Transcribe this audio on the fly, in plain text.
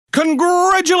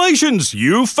Congratulations!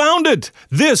 You found it!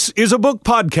 This is a book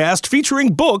podcast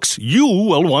featuring books you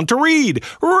will want to read,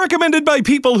 recommended by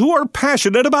people who are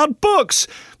passionate about books.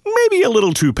 Maybe a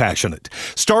little too passionate.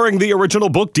 Starring the original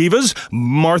book divas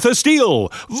Martha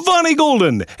Steele, Vonnie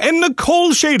Golden, and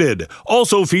Nicole Shaded.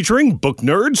 Also featuring book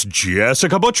nerds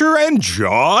Jessica Butcher and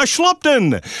Josh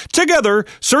Lupton. Together,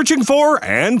 searching for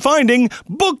and finding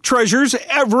book treasures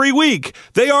every week.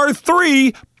 They are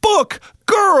 3 book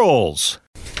girls.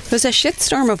 It was a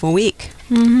shitstorm of a week.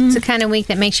 Mm-hmm. It's the kind of week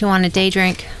that makes you want to day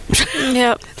drink.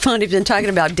 Yep. Fonnie's been talking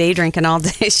about day drinking all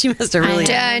day. She must have really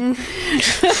done.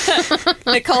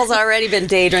 Nicole's already been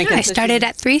day drinking. I started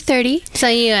at 3:30. So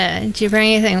did you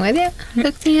bring anything with you?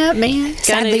 Hook me up, man.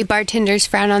 Sadly, bartenders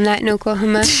frown on that in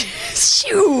Oklahoma.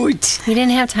 Shoot. We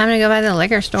didn't have time to go by the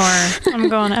liquor store. I'm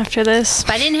going after this.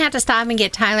 But I didn't have to stop and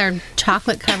get Tyler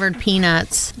chocolate-covered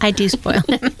peanuts. I do spoil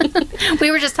him.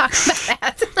 We were just talking about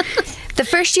that. The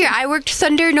first year I worked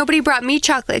Thunder, nobody brought me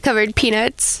chocolate-covered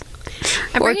peanuts.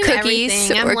 Or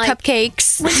cookies, or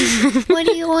cupcakes. What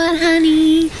do you want,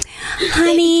 honey?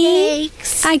 Honey,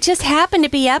 I just happened to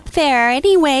be up there.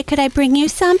 Anyway, could I bring you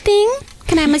something?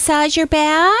 Can I massage your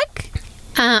back?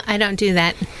 I don't do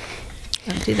that.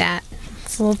 Don't do that.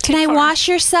 Can I wash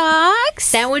your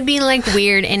socks? That would be like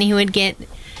weird, and he would get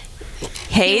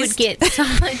hazed. He would get so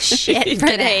much shit for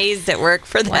get that. hazed at work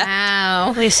for that.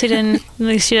 Wow. At least you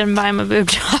didn't buy him a boob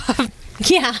job.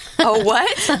 Yeah. Oh,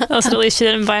 what? Also, at least you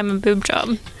didn't buy him a boob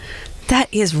job.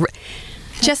 That is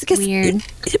Jessica's weird.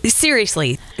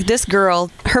 Seriously, this girl,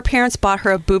 her parents bought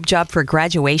her a boob job for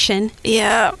graduation.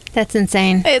 Yeah. That's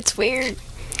insane. It's weird.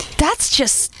 That's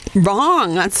just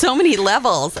wrong on so many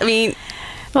levels. I mean,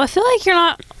 well, I feel like you're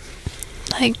not,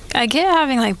 like, I get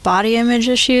having, like, body image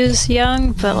issues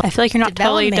young, but I feel like you're not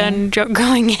totally done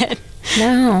going yet.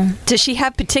 No. Does she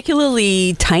have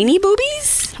particularly tiny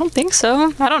boobies? I don't think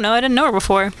so. I don't know. I didn't know her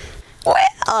before.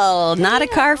 Well, not a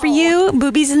car for you.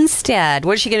 Boobies instead.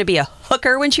 What, is she going to be a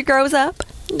hooker when she grows up?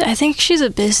 I think she's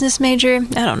a business major.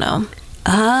 I don't know.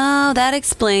 Oh, that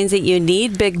explains that you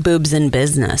need big boobs in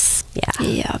business. Yeah.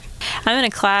 Yeah. I'm in a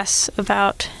class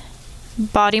about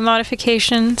body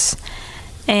modifications,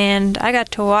 and I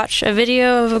got to watch a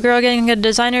video of a girl getting a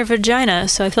designer vagina,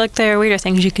 so I feel like there are weirder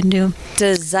things you can do.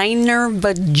 Designer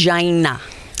vagina.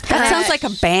 That sounds like a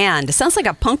band. It sounds like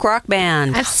a punk rock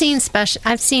band. I've seen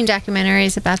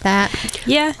documentaries about that.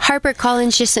 Yeah.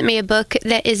 HarperCollins just sent me a book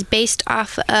that is based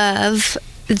off of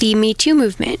the Me Too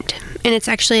movement, and it's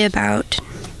actually about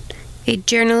a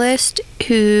journalist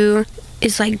who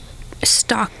is like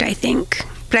stalked, I think,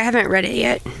 but I haven't read it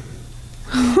yet.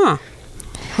 Huh.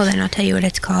 Hold on, I'll tell you what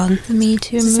it's called. The Me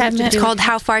Too movement. It's called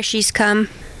How Far She's Come.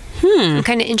 I'm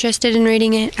kind of interested in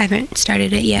reading it. I haven't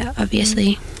started it yet,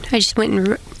 obviously. I just went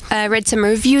and read some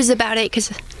reviews about it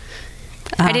because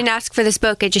I didn't ask for this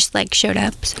book. It just like showed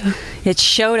up. So it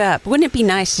showed up. Wouldn't it be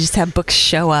nice to just have books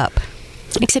show up?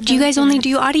 Except you guys only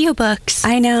do audiobooks.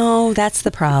 I know. That's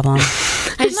the problem.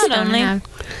 I just don't have.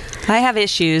 I have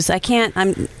issues.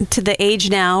 I'm to the age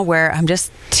now where I'm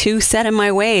just too set in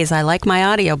my ways. I like my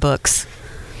audiobooks.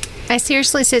 I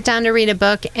seriously sit down to read a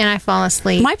book and I fall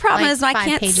asleep. My problem is I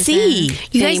can't see.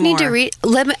 You guys need to read.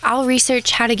 I'll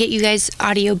research how to get you guys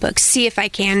audiobooks. See if I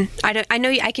can. I know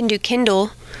I can do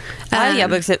Kindle.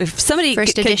 Audiobooks. If somebody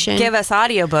could edition. give us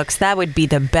audiobooks, that would be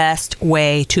the best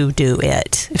way to do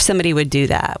it. If somebody would do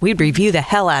that, we'd review the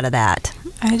hell out of that.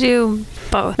 I do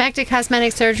both. Back to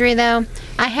cosmetic surgery, though.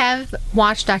 I have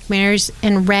watched documentaries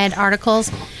and read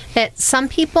articles that some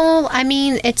people,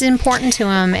 it's important to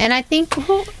them. And I think...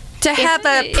 To have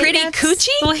a pretty coochie?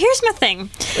 Well, here's my thing.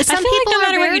 I feel like no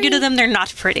matter what you do to them, they're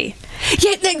not pretty.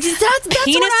 Yeah, that's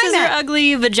Penises what I'm at. are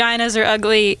ugly, vaginas are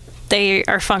ugly, they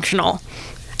are functional.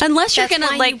 Unless you're going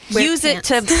to use it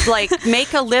to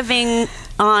make a living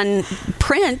on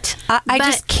print, I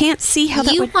just can't see how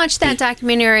that would You watched that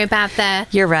documentary about the...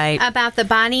 You're right. About the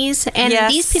bodies. And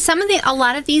a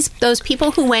lot of those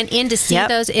people who went in to see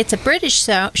those, it's a British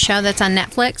show that's on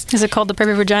Netflix. Is it called The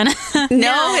Perfect Vagina?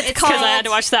 No, it's called... Because I had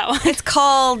to watch that one. It's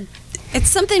called... It's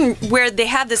something where they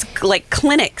have this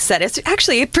clinic set. It's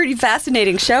actually a pretty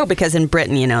fascinating show because in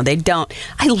Britain, they don't.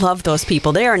 I love those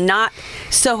people. They are not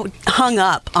so hung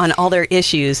up on all their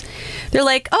issues. They're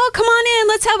like, oh, come on in,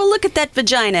 let's have a look at that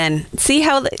vagina and see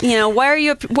how why are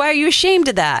you ashamed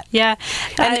of that? Yeah,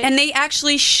 and they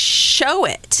actually show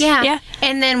it. Yeah.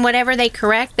 And then whatever they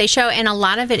correct, they show, and a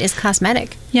lot of it is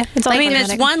cosmetic. Yeah, it's all I mean, cosmetic.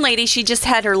 there's one lady, she just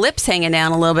had her lips hanging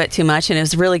down a little bit too much, and it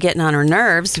was really getting on her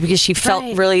nerves because she felt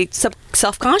Right. really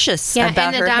self-conscious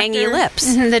about her hangy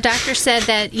lips. The doctor said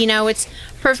that, it's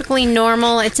perfectly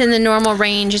normal. It's in the normal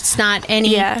range. It's not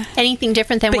anything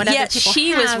different than But what other yet people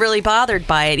she have. was really bothered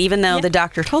by it, even though the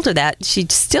doctor told her that. She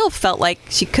still felt like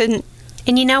she couldn't.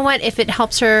 And you know what? If it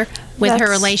helps her with her That's-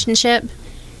 relationship,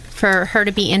 for her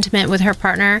to be intimate with her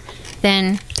partner,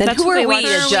 then That's who what are we we watched.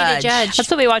 to who are we to judge? judge? That's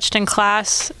what we watched in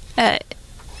class.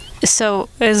 So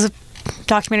it was a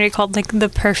documentary called like The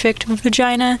Perfect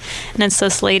Vagina, and it's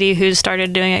this lady who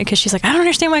started doing it because she's like, I don't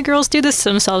understand why girls do this to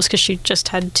themselves, because she just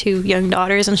had 2 young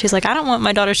daughters, and she's like, I don't want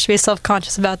my daughters to be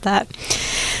self-conscious about that.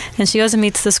 And she goes and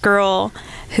meets this girl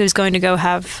who's going to go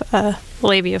have a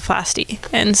labiaplasty,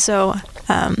 and so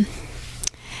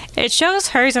it shows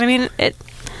hers, and I mean it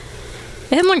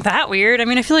didn't look that weird. I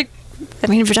mean, I feel like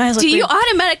vaginas look Do you weird.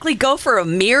 automatically go for a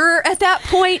mirror at that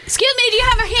point? Excuse me, do you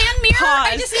have a hand mirror? I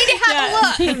Pause. just need to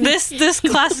have a look. This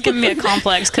class is giving me a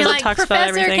complex because You're it like, talks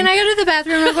Professor, about everything. can I go to the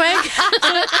bathroom real quick?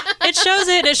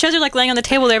 It shows her like laying on the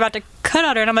table. They're about to cut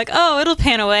on her, and I'm like, oh, it'll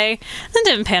pan away. Then it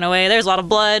didn't pan away. There's a lot of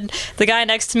blood. The guy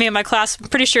next to me in my class, I'm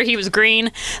pretty sure he was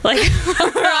green. Like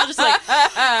we're all just like,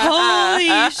 holy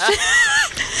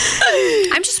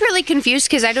shit. I'm just really confused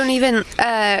because I don't even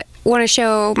want to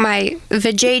show my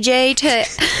vajayjay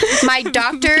to my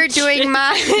doctor doing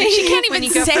my. She can't When even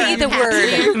you go say for the a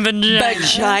word Vagina.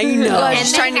 vagina. Well, I'm And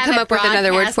just they trying to have come it up with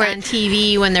another word broadcast for on it.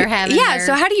 TV when they're having Yeah, their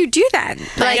so how do you do that?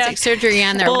 plastic surgery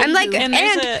on their Well, I'm like, And and,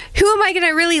 there's a- who am I going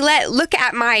to really let look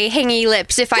at my hangy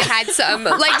lips if I had some?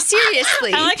 Like,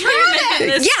 seriously. I like how you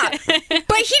mentioned this. Yeah,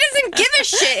 but he doesn't give a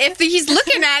shit if he's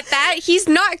looking at that. He's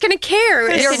not going to care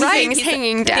You're if right. anything's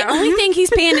hanging The down. only thing he's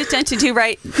paying attention to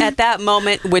right at that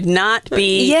moment would not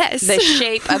be Yes. the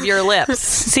shape of your lips.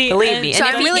 See, Believe and me. so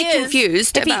And I'm if he really is-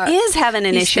 confused If about he is having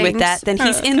an these issue with that, then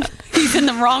things. he's in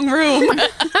the wrong room.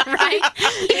 right?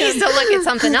 He needs to look at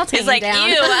something else. He's hanging like, down.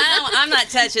 ew, I'm not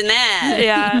touching that.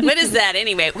 Yeah. What is that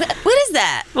anyway? What is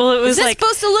that? Well, it was is that like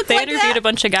supposed to look they like interviewed that? a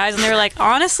bunch of guys, and they were like,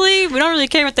 honestly, we don't really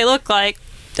care what they look like.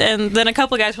 And then a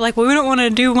couple of guys were like, well, we don't want to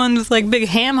do one with like big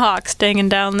ham hocks hanging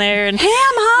down there. And Ham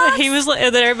hocks? he was like,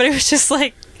 and then everybody was just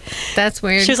like, That's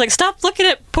weird. she was like, stop looking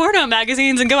at porno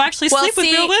magazines and go actually sleep with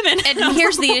real women. And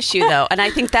here's the issue, though, and I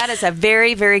think that is a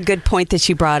very, very good point that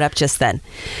you brought up just then.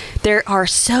 There are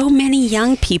so many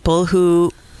young people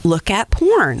who look at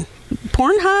porn.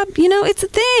 Pornhub, it's a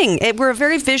thing. We're a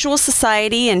very visual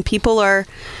society, and people are,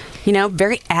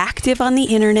 very active on the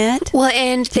internet. Well,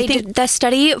 and they think- did the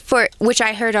study for which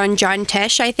I heard on John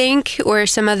Tesh, I think, or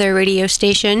some other radio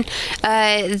station,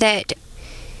 that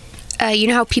you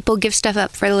know how people give stuff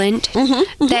up for Lent.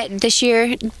 That this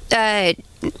year,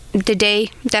 the day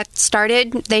that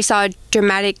started, they saw a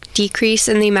dramatic decrease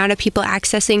in the amount of people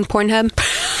accessing Pornhub.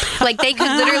 Like they could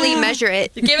literally measure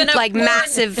it, like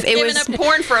massive. It was up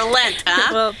porn for Lent, huh?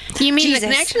 Well, you mean Jesus. the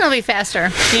connection will be faster?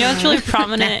 you know what's really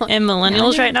prominent in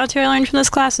millennials right now, too, I learned from this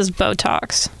class, is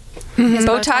Botox.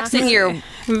 Botoxing your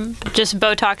Just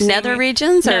Botox. nether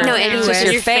regions, or No, just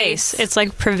anywhere. your face? It's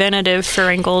like preventative for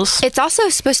wrinkles. It's also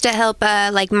supposed to help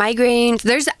like migraines.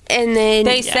 And then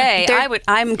They say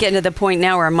I'm getting to the point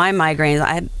now where my migraines.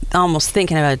 I'm almost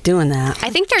thinking about doing that. I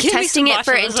think they're Give me testing some it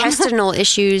for botulism. intestinal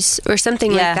issues or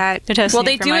something like that. They're testing Well,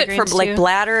 they it for do it for migraines, like too.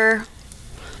 bladder.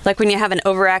 Like when you have an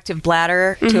overactive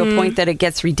bladder to a point that it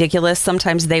gets ridiculous,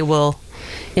 sometimes they will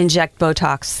inject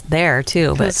Botox there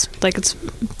too. But Its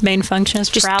main function is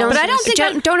Just don't. paralysis. But I don't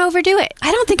think don't overdo it.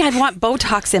 I don't think I'd want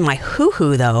Botox in my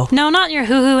hoo-hoo though. No, not in your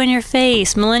hoo-hoo in your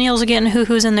face. Millennials are getting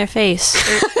hoo-hoos in their face.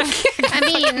 I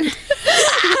mean,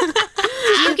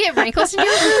 do you get wrinkles in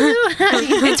your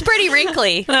hoo-hoo? It's pretty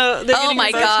wrinkly. No, they're Oh getting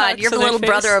my Botox God, your in their little face.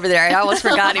 brother over there. I almost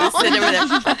forgot he was sitting over there.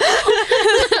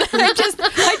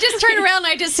 I just turn around and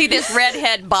I just see this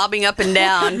redhead bobbing up and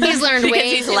down. He's learned because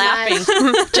way he's too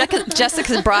laughing.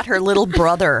 Jessica's brought her little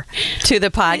brother to the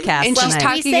podcast And she's tonight.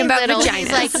 talking We say about little. vaginas.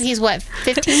 He's like, he's what,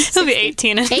 15? He'll be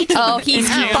 18. 18. Oh, he's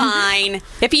fine.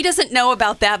 If he doesn't know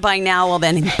about that by now, well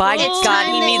then, by It's God,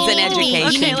 time he that needs you an need to be-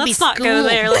 education. you Okay, need to be let's not go schooled.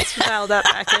 there. Let's dial that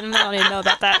back in. I don't even know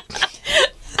about that.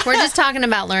 We're just talking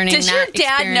about learning. Does your not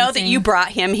dad know that experiencing. you brought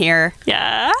him here?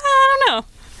 Yeah, I don't know.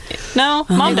 No,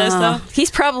 mom does though.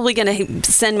 He's probably going to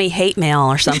send me hate mail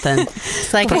or something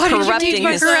It's like, for why did you corrupting take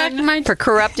my his son? for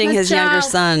corrupting my his younger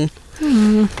child?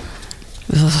 son.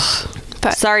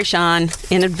 Ugh. Sorry, Sean,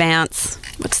 in advance.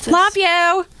 What's this? Love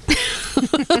you.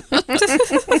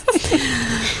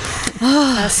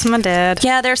 That's my dad.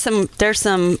 Yeah, there's some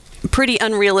pretty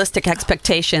unrealistic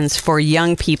expectations for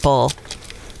young people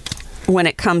when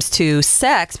it comes to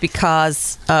sex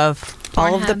because of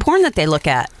all of the Pornhub. porn that they look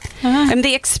at. And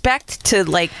they expect to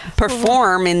like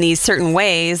perform in these certain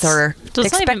ways, or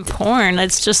It's not even porn.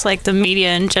 It's just like the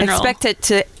media in general. expect it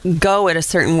to go at a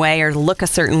certain way or look a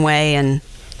certain way. And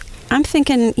I'm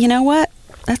thinking, you know what?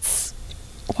 That's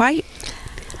why.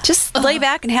 Just lay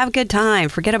back and have a good time.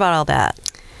 Forget about all that.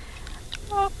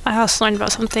 I also learned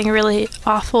about something really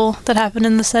awful that happened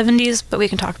in the 70s, but we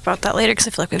can talk about that later because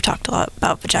I feel like we've talked a lot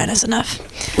about vaginas enough.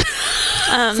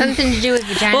 Something to do with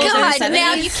vaginas. Well, in the God, 70s.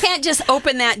 now you can't just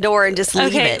open that door and just leave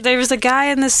Okay, it. there was a guy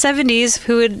in the 70s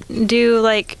who would do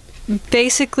like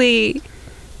basically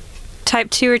type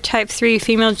 2 or type 3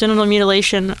 female genital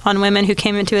mutilation on women who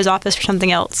came into his office for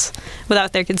something else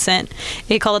without their consent.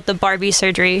 He called it the Barbie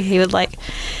surgery. He would like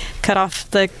cut off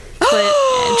the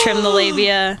clit and trim the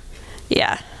labia.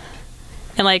 Yeah.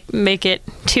 And like make it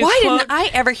too Why quote, didn't I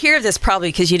ever hear of this? Probably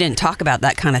because you didn't talk about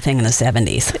that kind of thing in the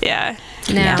 70s. Yeah.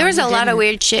 No, There was a it lot of didn't.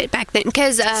 weird shit back then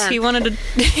because He wanted to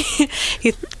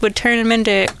he would turn them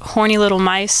into horny little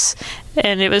mice,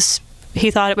 and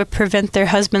he thought it would prevent their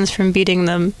husbands from beating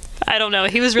them. I don't know.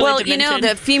 He was really Well, demented. you know,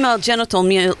 the female genital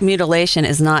mutilation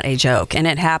is not a joke, and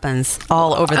it happens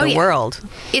all over the yeah. world.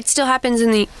 it still happens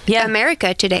in the Yeah.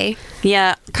 America today.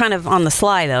 Yeah, kind of on the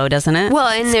sly, though, doesn't it? Well,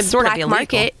 in the It's sort of black illegal.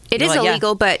 market, it is Well, yeah.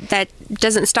 illegal, but that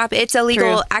doesn't stop it. It's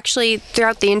illegal True. actually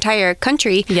throughout the entire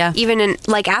country. Yeah. Even in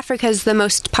like Africa is the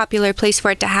most popular place for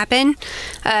it to happen.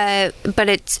 But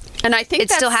it's And I think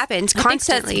it still that's- happens I think that's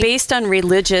constantly. based on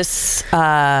religious,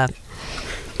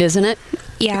 isn't it?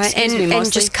 Yeah, Excuse me, and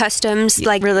mostly. just customs,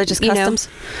 like Religious you know, customs?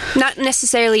 not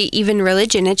necessarily even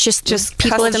religion. It's just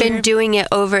people have custom. been doing it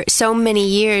over so many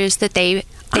years that they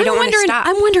don't want to stop.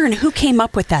 I'm wondering who came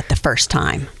up with that the first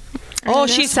time. Oh,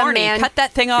 she's Some horny. man. Cut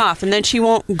that thing off, and then she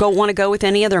won't want to go with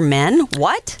any other men.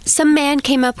 What? Some man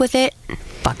came up with it.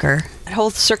 Fucker. That whole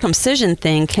circumcision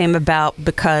thing came about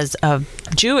because of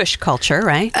Jewish culture,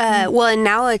 right? Well, and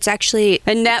now it's actually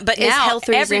And that, but is now health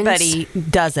reasons. everybody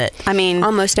does it. I mean,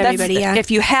 Almost that's- everybody, yeah. If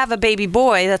you have a baby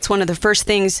boy, that's one of the first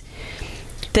things.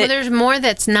 Well, there's more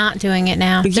that's not doing it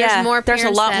now. There's Yeah, more there's a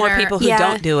parents lot that more are- people who Yeah.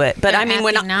 don't do it. But They're I mean,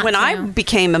 when happy not I to.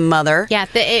 became a mother, Yeah,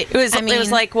 it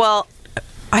was like, well,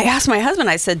 I asked my husband.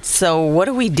 I said, "So what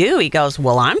do we do?" He goes,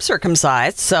 "Well, I'm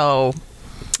circumcised, so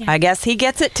I guess he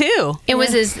gets it too." It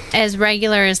was as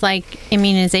regular as like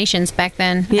immunizations back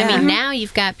then. Yeah. I mean, now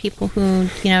you've got people who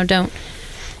don't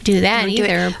do that Don't do it.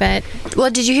 either. But Well,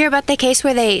 did you hear about the case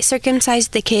where they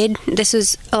circumcised the kid? This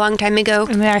was a long time ago.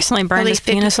 and they accidentally burned Probably his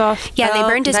penis off. Yeah, they Oh,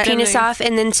 burned his that- penis off,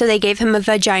 and then so they gave him a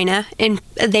vagina, and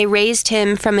they raised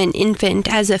him from an infant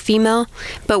as a female.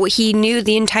 But what he knew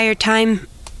the entire time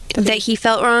that he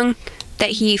felt wrong, that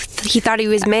he thought he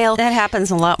was male, That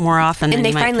happens a lot more often than and they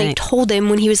you might finally think. told him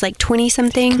when he was like 20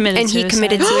 something, Committed and he suicide.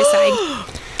 committed suicide.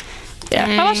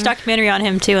 Yeah, I watched a documentary on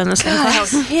him too in the same How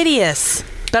class. hideous!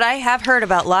 But I have heard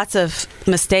about lots of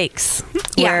mistakes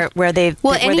Yeah. where they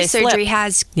Well, where any they slip. surgery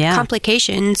has Yeah.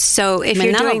 complications. So if I mean,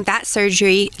 you're that'll- doing that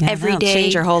surgery Yeah, every that'll day,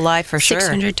 change your whole life for sure.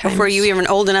 600 times. Before you even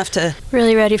old enough to.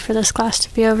 Really ready for this class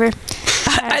to be over.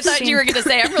 I thought you were going to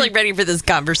say, "I'm really ready for this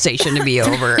conversation to be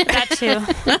over." That too.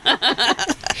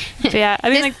 But yeah, I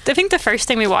mean, like, I think the first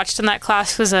thing we watched in that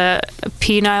class was a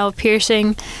penile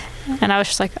piercing, and I was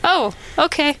just like, "Oh,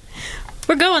 okay,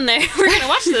 we're going there. We're gonna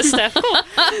watch this stuff."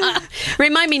 Cool.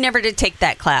 Remind me never to take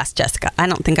that class, Jessica. I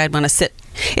don't think I'd want to sit.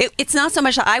 It's not so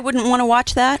much that I wouldn't want to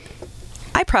watch that.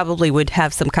 I probably would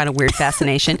have some kind of weird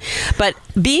fascination, but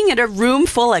being in a room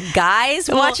full of guys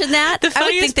watching that, the I would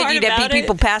think funniest that part you'd have about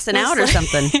people it passing was out or like-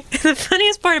 something. The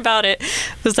funniest part about it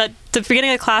was that the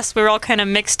beginning of the class, we were all kind of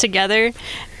mixed together.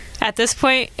 At this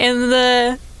point in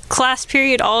the class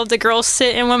period, all of the girls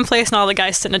sit in one place and all the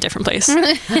guys sit in a different place. they've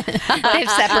We don't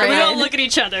separated. look at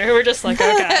each other. We're just like,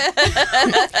 okay.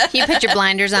 You put your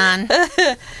blinders on.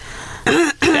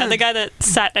 Yeah, the guy that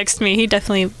sat next to me, he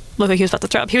definitely looked like he was about to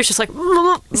throw up. He was just like,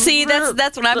 See,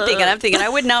 that's what I'm thinking. I'm thinking I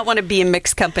would not want to be in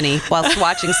mixed company whilst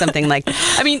watching something like.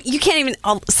 I mean, you can't even.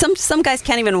 Some guys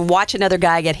can't even watch another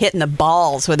guy get hit in the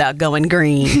balls without going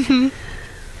green.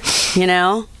 You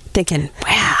know, thinking,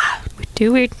 wow, we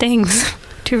do weird things.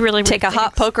 Do really weird take a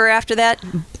hot things. poker after that.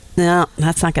 No,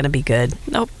 that's not going to be good.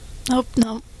 Nope.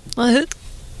 This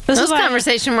This is why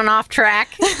conversation went off track.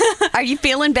 Are you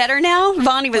feeling better now?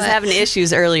 Vonnie was What? having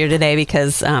issues earlier today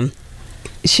because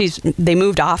they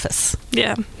moved office.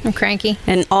 Yeah. I'm cranky.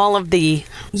 And all of the,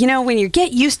 when you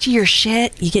get used to your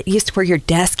shit, you get used to where your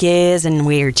desk is and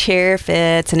where your chair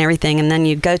fits and everything, and then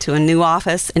you go to a new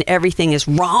office and everything is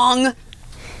wrong.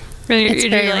 It's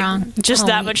very wrong. Just Oh,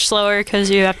 that wait. much slower because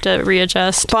you have to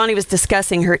readjust. Bonnie was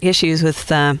discussing her issues with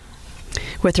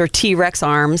with her T-Rex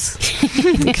arms.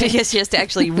 Because she has to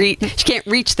actually reach. She can't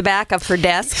reach the back of her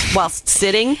desk while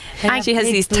sitting. She has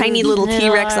these tiny little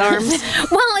T-Rex arms.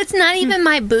 Well, it's not even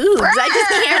my boobs. I just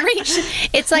can't reach.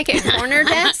 It's like a corner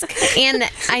desk, and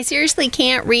I seriously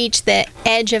can't reach the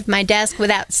edge of my desk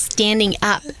without standing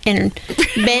up and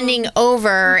bending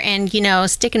over and,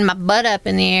 sticking my butt up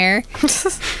in the air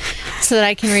so that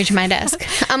I can reach my desk.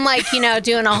 I'm like,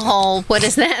 doing a whole, what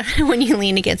is that when you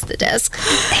lean against the desk?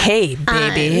 Hey,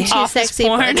 baby. I'm too sexy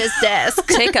for this desk.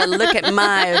 Take a look at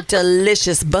my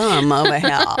delicious bum over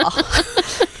here.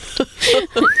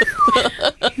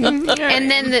 And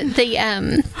then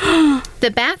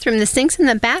the bathroom, the sinks in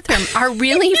the bathroom are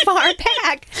really far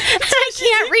back. I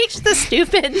can't reach the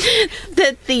stupid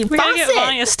the We gotta get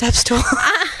Bonnie a faucet. step stool.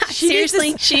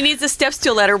 Seriously. She needs a step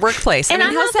stool at her workplace. And I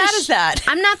mean, how not the sad is that?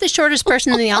 I'm not the shortest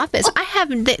person in the office.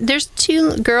 There's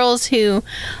two girls who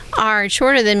are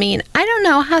shorter than me, and I don't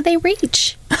know how they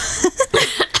reach.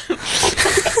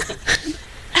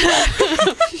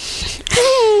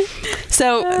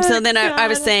 So then I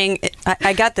was saying,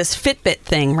 I got this Fitbit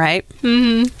thing, right?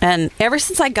 Mm-hmm. And ever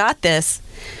since I got this,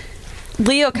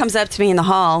 Leo comes up to me in the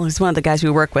hall, who's one of the guys we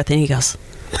work with, and he goes,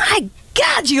 "My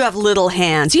God, you have little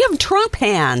hands. You have Trump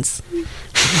hands."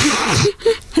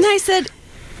 And I said,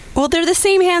 "Well, they're the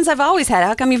same hands I've always had.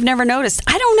 How come you've never noticed?"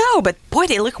 "I don't know, but boy,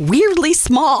 they look weirdly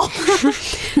small."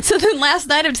 So then last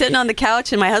night I'm sitting on the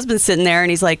couch and my husband's sitting there and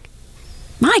he's like,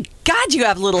 "My God, you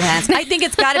have little hands." I think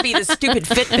it's got to be the stupid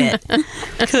Fitbit.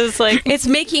 Because, It's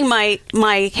making my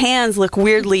hands look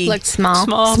weirdly Look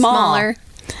small. Smaller.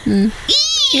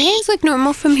 Your hands look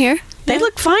normal from here. They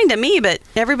look fine to me, but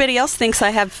everybody else thinks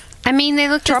I have. I mean, they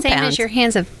look Trump the same hands. as your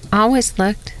hands have always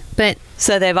looked, but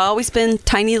So they've always been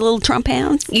tiny little Trump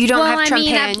hands. You don't have Trump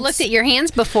hands. I've looked at your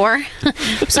hands before.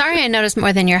 Sorry, I noticed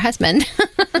more than your husband.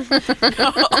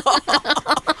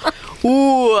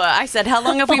 Ooh, I said, "How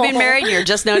long have we been married? You're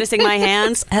just noticing my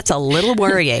hands?" That's a little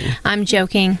worrying. I'm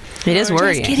joking. It is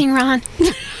worrying. Just kidding, Ron.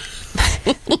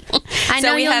 I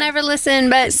know we you'll have- never listen,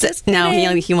 but just No,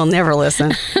 he will never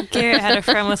listen. Garrett had a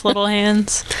friend with little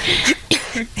hands.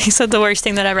 He said the worst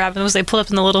thing that ever happened was they pulled up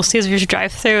in the Little Caesars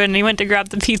drive-thru and he went to grab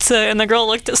the pizza and the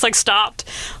girl stopped,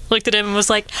 looked at him and was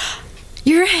like,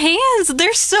 "Your hands,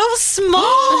 they're so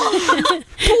small."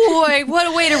 Boy, what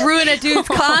a way to ruin a dude's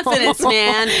confidence,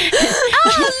 man.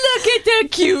 Oh, look at the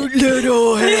cute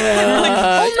little hands.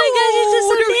 oh my God, it's just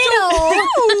so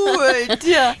little.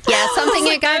 Yeah. Yeah, something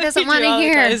a guy doesn't want to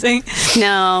hear. Traumatizing.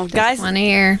 No, guys, Want to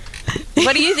hear?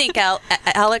 what do you think,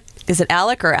 Alec? Is it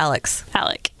Alec or Alex?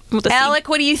 Alec. With a C. Alec,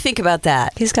 what do you think about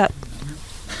that? He's got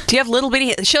Do you have little bitty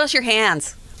hands? Show us your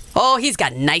hands. Oh, he's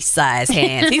got nice sized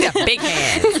hands. He's got big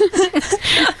hands.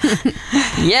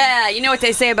 Yeah, you know what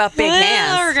they say about big We're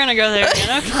hands. gonna go there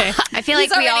again. Okay. I feel like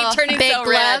He's we already all turning big so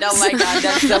red. gloves. Oh my God,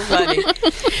 that's so funny.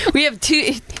 We have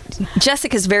two.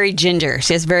 Jessica's very ginger.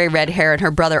 She has very red hair, and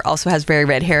her brother also has very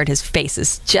red hair, and his face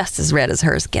is just as red as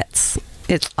hers gets.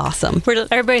 It's awesome.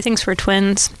 Everybody thinks we're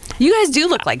twins. You guys do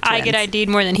look like twins. I get ID'd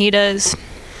more than he does.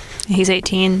 He's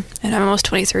 18 and I'm almost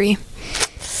 23.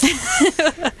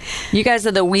 You guys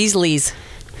are the Weasleys.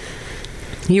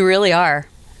 You really are.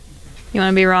 You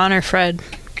want to be Ron or Fred?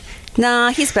 Nah,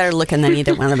 he's better looking than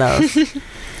either one of those.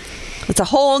 It's a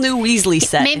whole new Weasley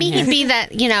set. Maybe in here. he'd be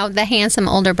that, the handsome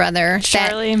older brother.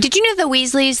 Charlie. Did you know the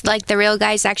Weasleys, like the real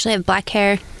guys, actually have black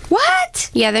hair? What?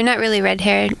 Yeah, they're not really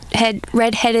redheaded.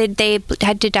 They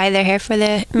had to dye their hair for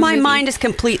the My movie. mind is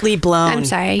completely blown. I'm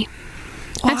sorry.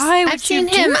 Why would I've seen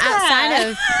you do him that? outside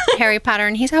of Harry Potter,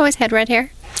 and he's always had red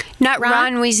hair. Not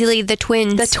Ron Weasley, the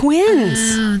twins. The twins.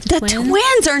 Oh, the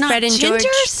twins are not Fred and George.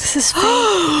 gingers. This is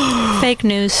fake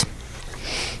news.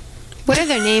 What are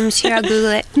their names? Here, I'll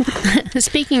Google it.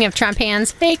 Speaking of Trump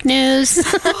hands, fake news.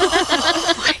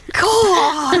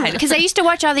 God. Because I used to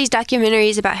watch all these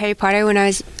documentaries about Harry Potter when I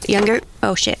was younger.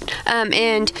 Oh, shit.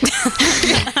 And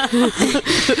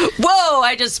Whoa,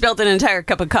 I just spilled an entire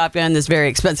cup of coffee on this very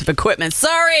expensive equipment.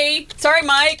 Sorry,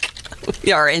 Mike.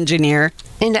 Our engineer.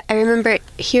 and I remember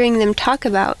hearing them talk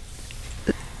about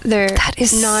their That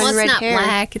is- Well, non-red it's not hair.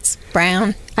 black, it's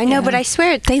brown. I know, but I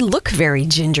swear They look very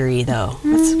gingery, though.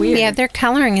 That's weird. Yeah, their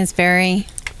coloring is very,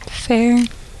 Fair.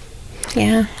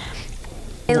 yeah.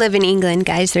 I live in England,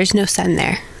 guys. There's no sun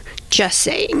there. Just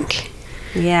saying.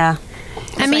 Yeah.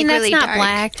 I mean, like, that's really not dark.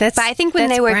 black. That's But I think when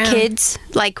that's they were brown. kids,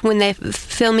 like when the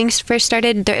filming first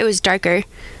started, it was darker.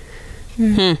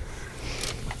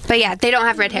 But yeah, they don't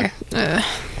have red hair.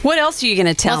 What else are you going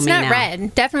to tell Well, it's me not now?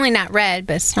 red. Definitely not red,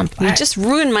 but it's not You black. just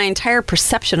ruined my entire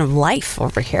perception of life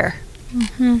over here.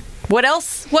 What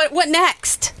else? What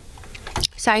next?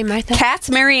 Sorry, Martha. Cats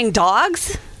marrying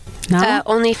dogs? No.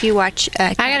 Only if you watch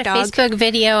I got a Facebook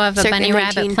video of a Circa bunny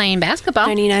rabbit 19. playing basketball.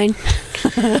 99.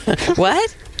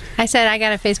 What? I said I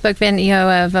got a Facebook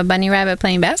video of a bunny rabbit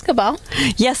playing basketball.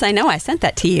 Yes, I know. I sent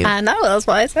that to you. I know, that's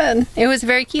what I said. It was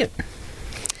very cute.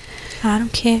 I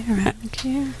don't care. I don't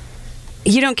care.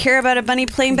 You don't care about a bunny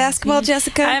playing basketball,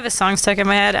 Jessica? I have a song stuck in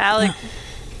my head. Alec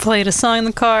played a song in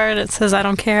the car and it says, I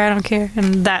don't care, I don't care.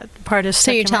 And that part is So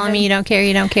stuck you're in my telling me head. you don't care,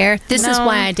 you don't care? This is No.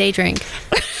 why I day drink.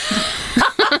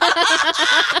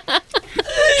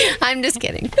 I'm just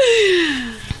kidding.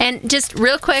 And just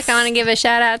real quick, I want to give a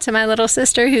shout out to my little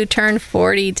sister who turned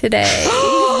 40 today.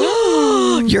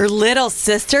 Your little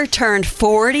sister turned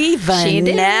 40, Vanessa. She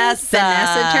did.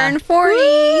 Vanessa turned 40.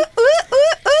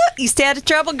 You stay out of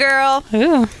trouble, girl.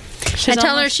 Ooh. I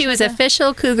told her she was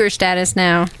official cougar status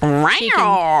now. She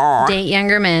can date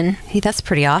younger men. Hey, that's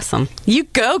pretty awesome. You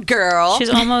go, girl. She's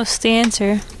almost the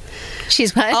answer.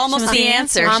 She's what? almost the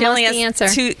answer. Almost She only the has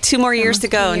answer. two more years to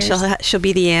go, and she'll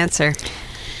be the answer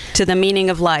to the meaning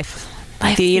of life.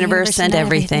 The universe and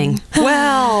everything.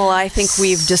 Well, I think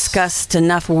we've discussed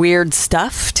enough weird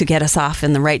stuff to get us off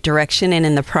in the right direction and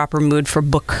in the proper mood for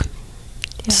book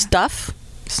stuff.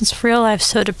 Since real life's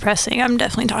so depressing, I'm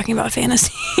definitely talking about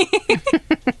fantasy.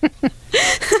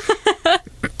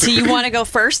 Do you want to go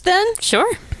first then?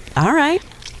 Sure. All right.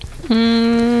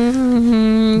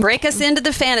 Break us into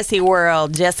the fantasy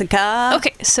world, Jessica.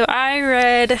 Okay, so I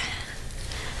read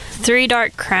Three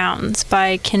Dark Crowns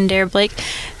by Kildare Blake,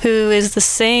 who is the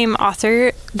same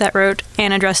author that wrote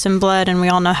Anna Dressed in Blood, and we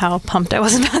all know how pumped I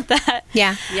was about that.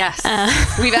 Yeah. Yes.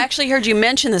 We've actually heard you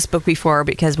mention this book before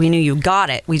because we knew you got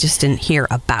it. We just didn't hear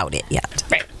about it yet.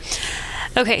 Right.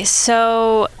 Okay,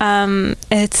 so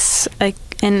it's like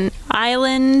an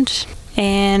island,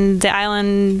 and the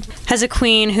island has a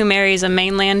queen who marries a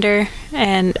mainlander,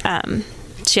 and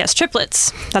she has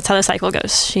triplets. That's how the cycle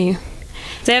goes.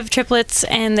 They have triplets,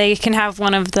 and they can have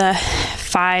one of the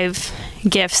 5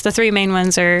 gifts. The 3 main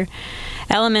ones are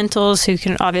elementals, who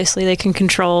can they can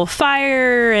control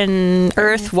fire and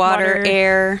Earth, water,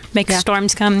 air. make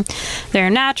storms come. They're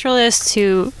naturalists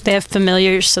they have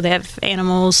familiars, so they have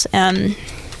animals.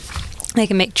 They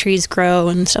can make trees grow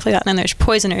and stuff like that. And then there's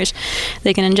poisoners.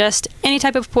 They can ingest any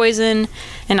type of poison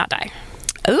and not die.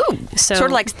 Ooh, So- sort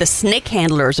of like the snake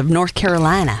handlers of North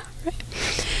Carolina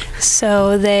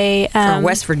So they or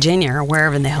West Virginia or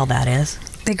wherever in the hell that is.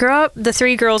 they grow up. The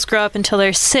 3 girls grow up until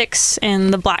they're 6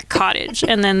 in the Black Cottage,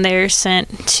 and then they're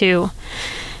sent to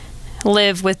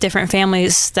live with different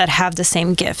families that have the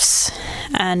same gifts.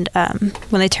 And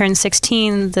when they turn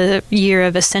 16, the year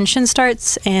of ascension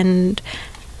starts, and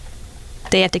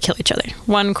they have to kill each other.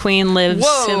 One queen lives,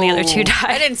 and the other 2 die.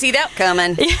 I didn't see that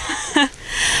coming.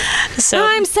 So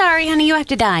I'm sorry, honey. You have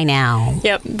to die now.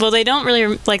 Yep. Well, they don't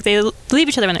really they leave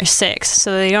each other when they're 6,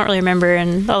 so they don't really remember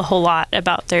a whole lot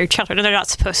about their childhood, and they're not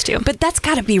supposed to. But that's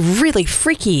got to be really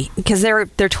freaky because they're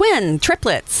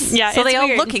triplets. Yeah, so it's they all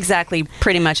weird. look exactly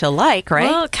pretty much alike, right?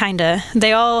 Well, kinda.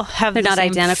 They all have They're the not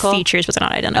same identical? features, but they're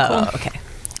not identical. oh, okay.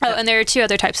 Oh, and there are 2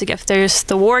 other types of gift. There's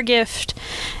the war gift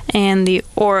and the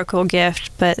oracle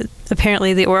gift, but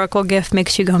apparently the oracle gift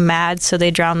makes you go mad, so they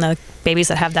drown the babies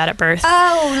that have that at birth.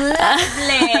 Oh,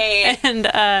 lovely. And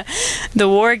the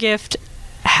war gift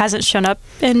hasn't shown up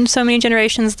in so many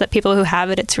generations that people who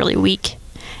have it, it's really weak.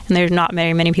 And there's not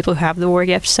very many people who have the war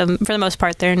gift. So for the most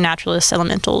part, they're naturalists,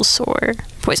 elementals, or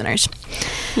poisoners.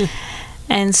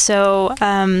 And so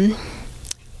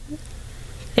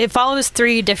it follows the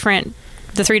 3 different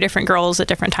girls at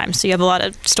different times. So you have a lot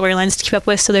of storylines to keep up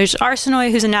with. So there's Arsinoe,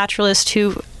 who's a naturalist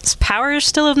whose powers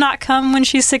still have not come when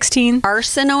she's 16.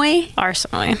 Arsinoe?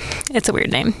 Arsinoe. It's a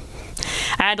weird name.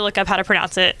 I had to look up how to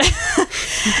pronounce it.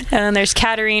 And then there's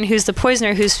Katarine, who's the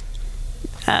poisoner, whose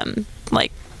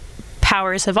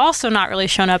powers have also not really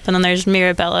shown up. And then there's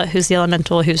Mirabella, who's the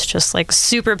elemental, who's just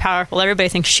super powerful. Everybody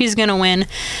thinks she's gonna win.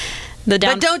 But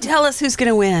don't tell us who's going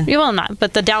to win. Yeah, well, not.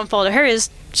 But the downfall to her is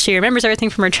she remembers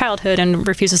everything from her childhood and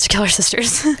refuses to kill her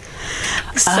sisters.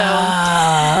 So,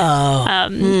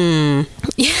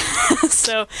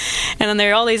 so, and then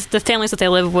there are all the families that they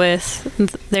live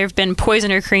with. There have been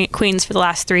poisoner queens for the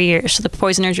last 3 years. So the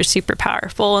poisoners are super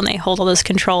powerful and they hold all this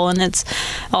control. And it's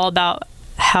all about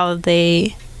how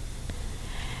these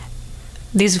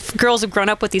girls have grown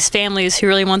up with these families who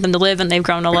really want them to live, and they've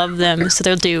grown to love them, so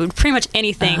they'll do pretty much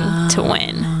anything to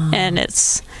win. And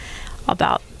it's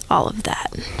about all of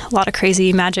that. A lot of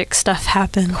crazy magic stuff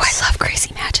happens. Oh, I love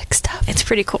crazy magic stuff. It's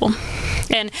pretty cool.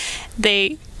 And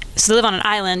they live on an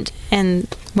island, and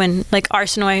when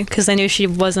Arsinoe, because they knew she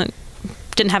didn't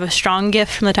have a strong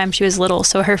gift from the time she was little,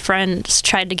 so her friends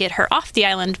tried to get her off the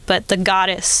island, but the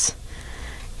goddess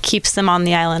keeps them on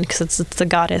the island because it's the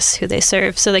goddess who they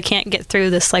serve. So they can't get through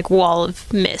this like wall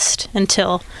of mist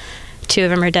until 2 of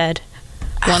them are dead.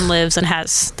 One lives and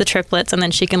has the triplets, and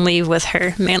then she can leave with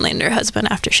her mainlander husband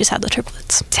after she's had the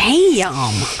triplets. Damn.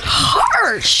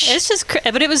 Harsh. It's just,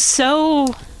 but it was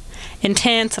so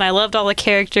intense, and I loved all the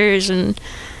characters, and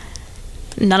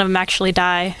none of them actually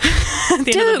die. At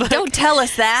the end of the Dude, book. don't tell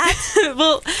us that.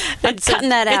 Well, I'm cutting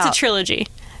that out. It's a trilogy,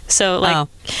 so like, Oh.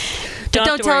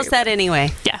 Don't tell us that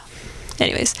anyway. Yeah.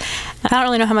 Anyways, I don't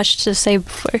really know how much to say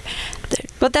before.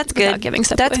 But that's Without good. giving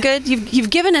stuff That's away. good. You've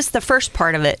given us the first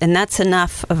part of it, and that's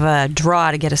enough of a draw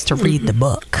to get us to read the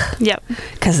book. Yep.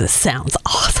 Because it sounds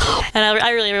awesome. And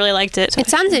I really, really liked it. It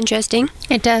sounds interesting.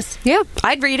 It does. Yeah,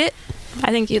 I'd read it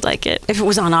I think you'd like it. if it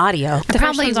was on audio. I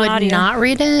probably one's on would audio. not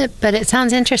read it, but it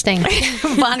sounds interesting.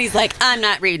 Bonnie's like, I'm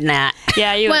not reading that.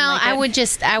 Yeah, you. Well, would like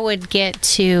it. I would get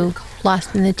too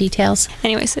lost in the details.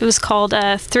 Anyways, it was called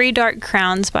 3 Dark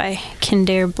Crowns by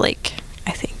Kildare Blake,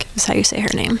 I think is how you say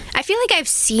her name. I feel like I've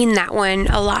seen that one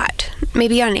a lot.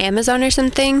 Maybe on Amazon or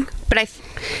something. But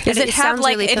Does it have sounds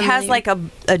like really it has familiar. like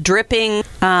a dripping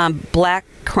black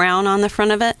crown on the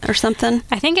front of it or something?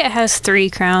 I think it has 3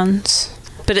 crowns.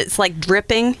 But it's like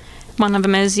dripping. One of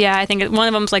them is, yeah, I think one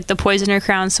of them's like the poisoner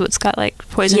crown, so it's got like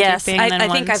poison Yes, dripping. And then I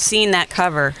think I've one's- seen that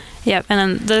cover. Yep, and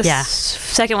then the Yeah.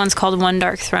 second one's called One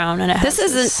Dark Throne, and it has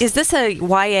Is this a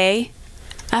YA?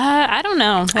 I don't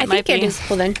know. I think it is.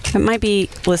 Hold on. It might be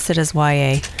listed as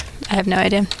YA. I have no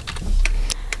idea.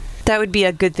 That would be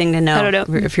a good thing to know. I don't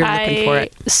know if you're looking for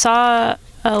it. I saw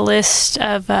a list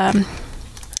of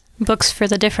books for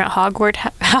the different Hogwarts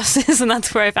houses, and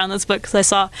that's where I found this book because I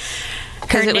saw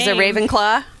Because it was a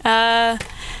Ravenclaw?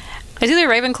 It's either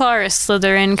Ravenclaw or a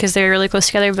Slytherin because they were really close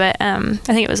together, but I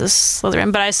think it was a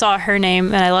Slytherin. But I saw her name,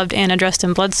 and I loved Anna Dressed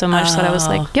in Blood so much that I was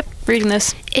like, yep, reading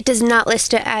this. It does not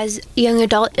list it as young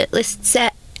adult. It lists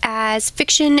it as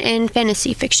fiction and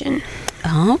fantasy fiction.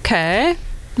 Okay.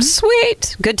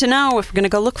 Sweet. Good to know if we're going to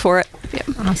go look for it.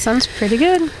 Oh, sounds pretty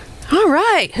good. All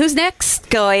right. Who's next,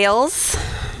 Goyles?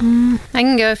 I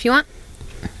can go if you want.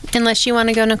 Unless you want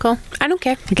to go, Nicole. I don't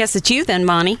care. I guess it's you then,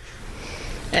 Bonnie.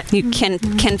 You can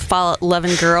follow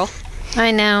Lovin' Girl.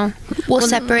 I know. We'll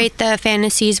separate the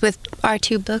fantasies with our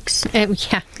 2 books.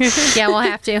 Yeah. Yeah, we'll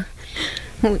have to.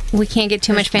 We can't get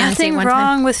too much fantasy Nothing at one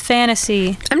wrong time. with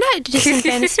fantasy. I'm not dissing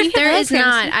fantasy. There I is like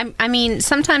fantasy. not. I mean,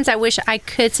 sometimes I wish I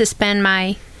could suspend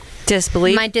my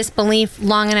Disbelief. disbelief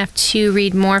long enough to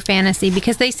read more fantasy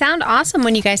because they sound awesome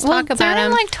when you guys talk about they're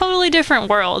them. in like totally different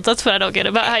worlds. That's what I don't get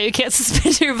about how you can't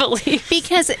suspend your belief.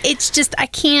 Because it's just I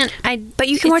can't. But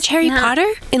you can watch Harry Potter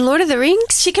and Lord of the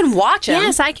Rings. she can watch them.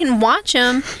 Yes, I can watch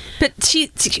them. But she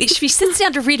sits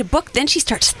down to read a book, then she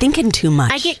starts thinking too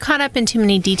much. I get caught up in too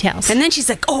many details. And then she's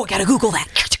like, oh, I got to Google that.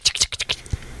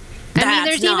 I mean,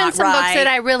 there's even some books that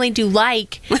I really do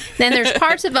like. Then there's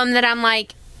parts of them that I'm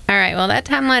like, all right, well, that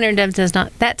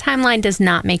timeline does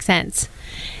not make sense.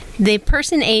 The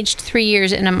person aged 3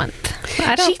 years in a month.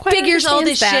 I don't She quite figures all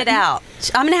this understand shit that. out.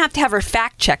 I'm going to have her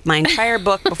fact check my entire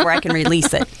book before I can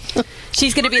release it.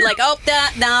 She's going to be like,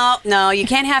 oh, no, you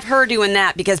can't have her doing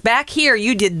that because back here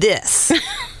you did this.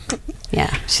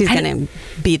 Yeah, she's going to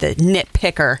be the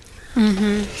nitpicker.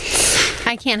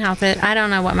 I can't help it. I don't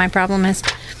know what my problem is.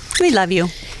 We love you.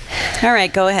 All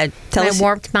right, go ahead. Tell My us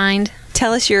warped mind.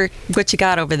 Tell us what you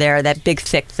got over there, that big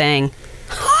thick thing.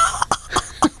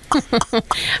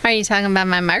 Are you talking about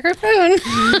my microphone?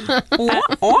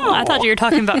 I thought you were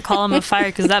talking about Column of Fire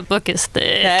because that book is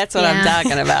thick. That's what I'm Yeah.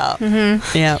 talking about.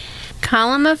 Mm-hmm. Yeah.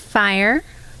 Column of Fire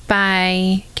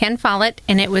by Ken Follett,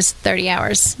 and it was 30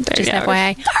 hours. 30 just hours.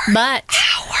 FYI. But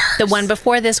the one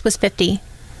before this was 50.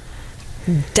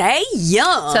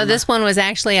 Damn. So this one was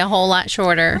actually a whole lot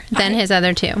shorter than his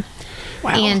other 2.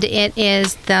 Wow. And it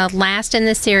is the last in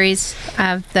the series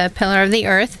of The Pillar of the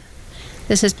Earth.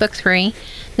 This is book 3.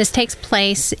 This takes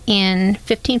place in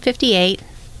 1558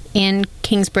 in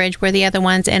Kingsbridge, where the other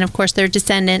ones, and of course they're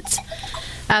descendants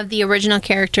of the original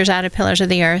characters out of Pillars of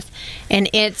the Earth. And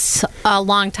it's a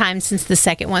long time since the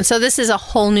second one. So this is a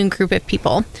whole new group of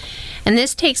people. And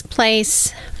this takes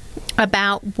place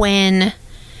about when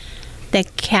the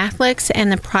Catholics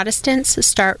and the Protestants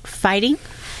start fighting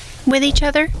with each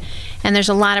other. And there's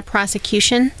a lot of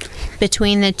prosecution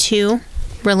between the 2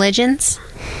 religions.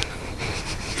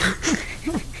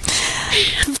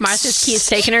 Martha keeps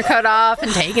taking her coat off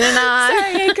and taking it on.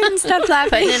 Sorry, I couldn't stop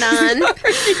laughing. Putting it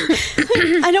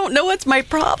on. I don't know what my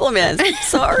problem is.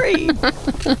 Sorry.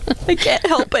 I can't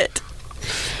help it.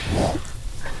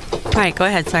 All right, go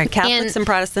ahead. Sorry. Catholics and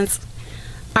Protestants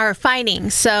Are fighting.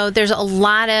 So there's a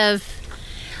lot of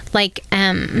like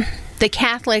the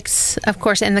Catholics, of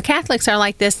course, and the Catholics are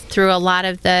like this through a lot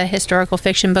of the historical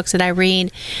fiction books that I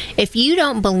read. If you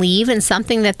don't believe in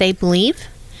something that they believe,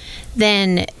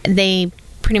 then they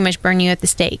pretty much burn you at the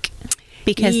stake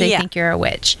because they think you're a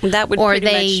witch. That would pretty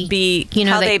much be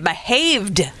how they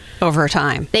behaved over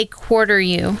time. They quarter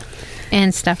you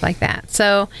and stuff like that.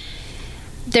 So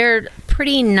they're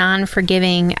pretty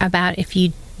non-forgiving about if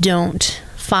you don't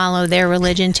follow their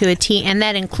religion to a T, and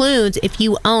that includes if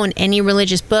you own any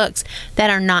religious books that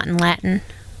are not in Latin.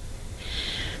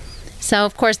 So,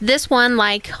 of course, this one,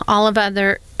 like all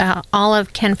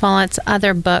of Ken Follett's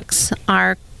other books,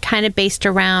 are kind of based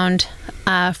around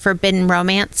forbidden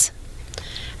romance.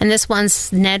 And this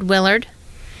one's Ned Willard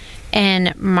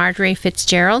and Marjorie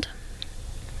Fitzgerald.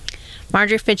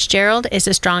 Marjorie Fitzgerald is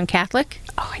a strong Catholic.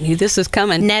 Oh, I knew this was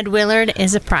coming. Ned Willard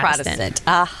is a Protestant.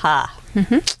 Aha.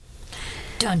 Mm-hmm.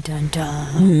 Dun, dun,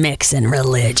 dun. Mixing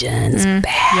religions.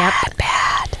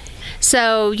 Bad.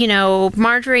 So,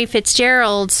 Marjorie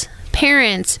Fitzgerald's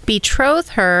parents betroth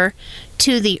her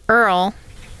to the Earl,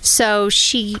 so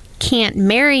she can't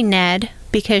marry Ned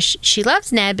because she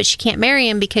loves Ned, but she can't marry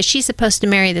him because she's supposed to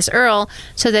marry this Earl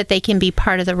so that they can be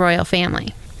part of the royal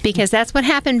family. Because that's what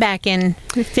happened back in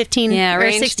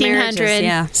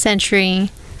 1600 century.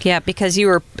 Yeah, because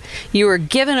you were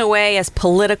given away as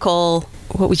political.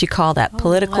 What would you call that?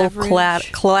 Political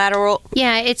collateral.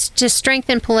 Yeah, it's to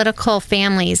strengthen political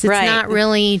families. It's not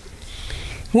really.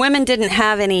 Women didn't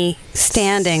have any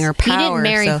standing or power. You didn't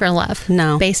marry for love.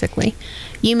 No, basically,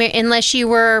 unless you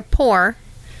were poor.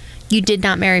 You did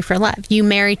not marry for love. You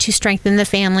married to strengthen the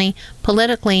family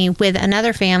politically with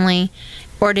another family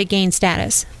or to gain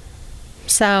status.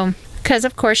 So, because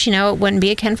of course, it wouldn't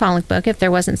be a Ken Follett book if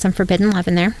there wasn't some forbidden love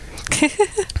in there.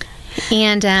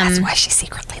 And that's why she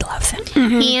secretly loves him.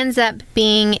 Mm-hmm. He ends up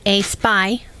being a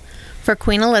spy for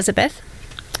Queen Elizabeth,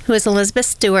 who is Elizabeth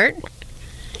Stewart,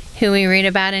 who we read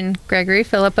about in Gregory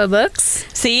Philippa books.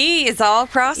 See, it's all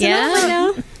crossing over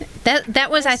now. That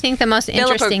was, I think, the most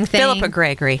interesting thing. Philippa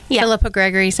Gregory. Yeah. Philippa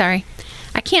Gregory, sorry.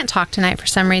 I can't talk tonight for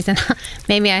some reason.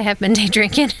 Maybe I have been day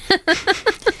drinking.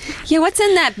 Yeah, what's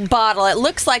in that bottle? It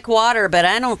looks like water, but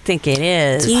I don't think it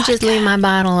is. You just leave my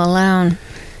bottle alone.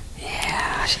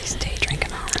 Yeah, she's day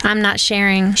drinking on it. I'm not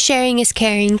sharing. Sharing is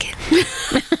caring.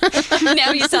 Now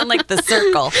you sound like the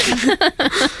Circle.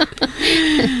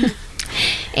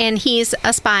 And he's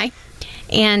a spy.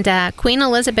 And Queen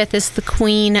Elizabeth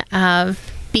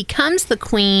becomes the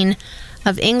Queen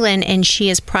of England, and she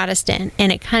is Protestant,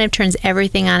 and it kind of turns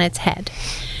everything on its head.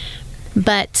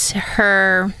 But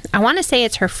I want to say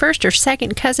it's her first or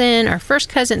second cousin, or first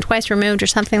cousin twice removed, or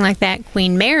something like that,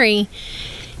 Queen Mary,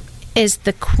 is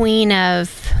the Queen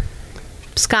of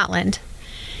Scotland.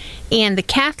 And the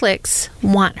Catholics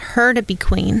want her to be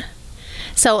queen.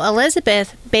 So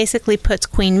Elizabeth basically puts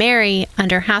Queen Mary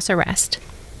under house arrest.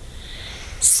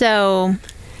 So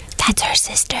That's her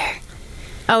sister.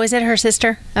 Oh, is it her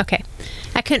sister? Okay.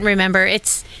 I couldn't remember.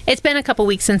 It's been a couple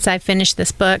weeks since I finished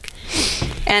this book.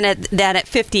 And at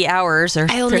 50 hours or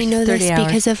I only know 30 this hours.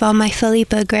 because of all my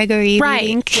Philippa Gregory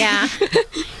reading. Yeah.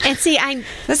 And see, I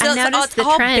noticed the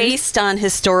all trend. based on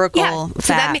historical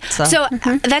facts.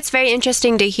 That's very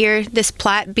interesting to hear this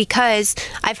plot, because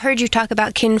I've heard you talk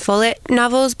about Ken Follett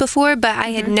novels before, but I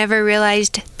had never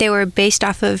realized they were based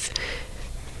off of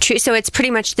true. So it's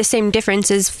pretty much the same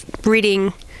difference as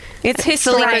reading. It's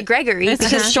Philippa Gregory. It's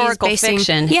historical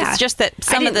fiction. Yeah. It's just that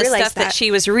some of the realize stuff that she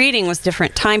was reading was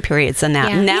different time periods than that.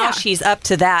 Yeah. Now she's up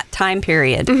to that time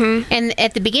period. And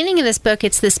at the beginning of this book,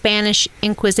 it's the Spanish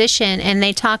Inquisition, and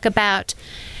they talk about,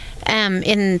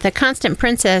 in The Constant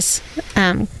Princess,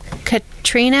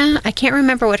 Katrina, I can't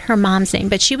remember what her mom's name,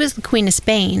 but she was the Queen of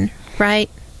Spain, right?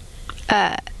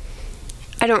 I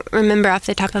don't remember off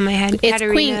the top of my head. It's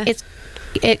Katerina.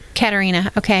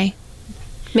 Katerina, okay.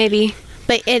 Maybe.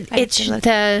 But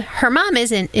her mom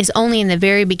is only in the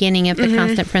very beginning of The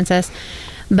Constant Princess,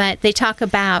 but they talk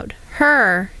about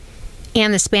her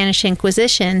and the Spanish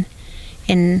Inquisition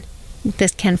in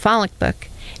this Ken Follett book,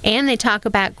 and they talk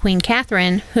about Queen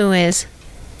Catherine, who is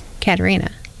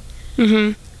Katerina.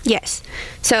 Yes.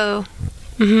 So.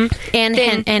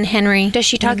 And Henry. Does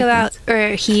she talk about,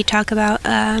 or he talk about?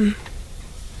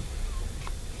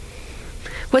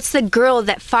 What's the girl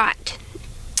that fought?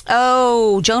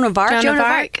 Oh, Joan of Arc. Joan of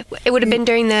Arc. It would have been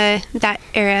during that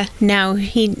era. No,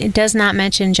 he does not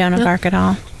mention Joan of Arc at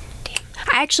all.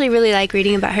 I actually really like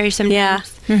reading about her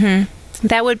sometimes. Yeah.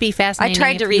 That would be fascinating. I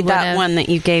tried to read that one that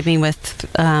you gave me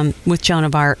with Joan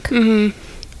of Arc.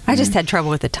 I just had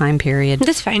trouble with the time period.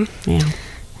 That's fine. Yeah.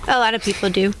 A lot of people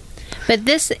do. But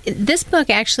this book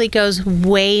actually goes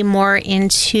way more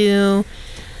into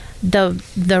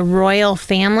the royal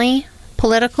family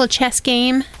political chess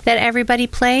game that everybody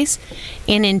plays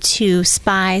and into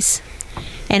spies.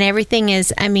 And everything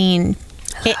is,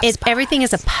 everything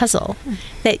is a puzzle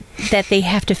that they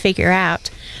have to figure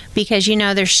out. Because,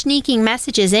 they're sneaking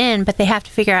messages in, but they have to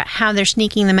figure out how they're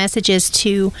sneaking the messages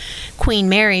to Queen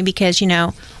Mary because,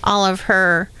 all of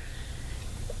her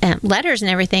letters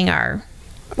and everything are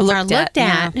looked at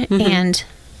yeah. and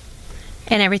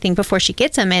everything before she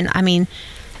gets them. And,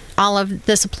 all of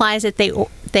the supplies that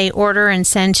they order and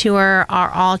send to her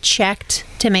are all checked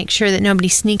to make sure that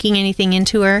nobody's sneaking anything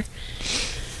into her.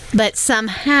 But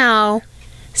somehow,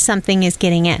 something is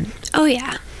getting in. Oh,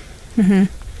 yeah. Mm-hmm.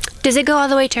 Does it go all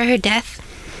the way to her death?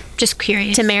 Just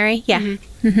curious. To Mary? Yeah.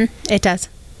 Mm-hmm. It does.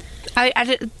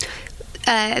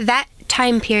 That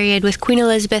time period with Queen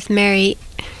Elizabeth, Mary,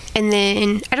 and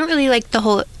then I don't really like the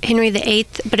whole Henry VIII,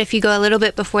 but if you go a little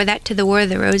bit before that to the War of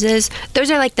the Roses,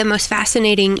 those are like the most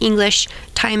fascinating English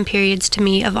time periods to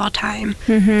me of all time,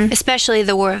 especially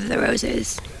the War of the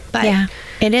Roses. But yeah,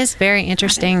 it is very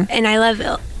interesting. And I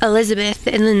love Elizabeth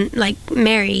and then like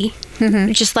Mary,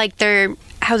 just like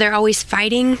how they're always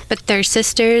fighting, but they're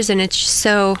sisters, and it's just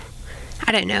so,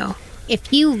 I don't know.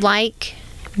 If you like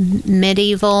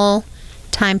medieval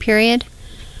time period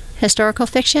historical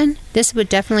fiction, this would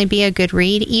definitely be a good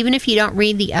read, even if you don't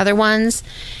read the other ones.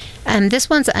 This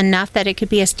one's enough that it could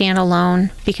be a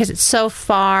standalone because it's so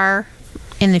far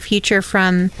in the future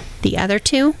from the other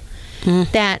two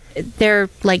that they're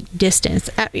like distance.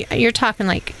 You're talking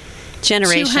like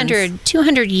generations.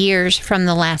 200 years from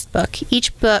the last book.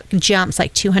 Each book jumps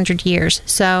like 200 years.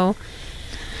 So,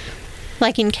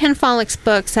 like in Ken Follett's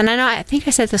books, and I think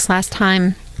I said this last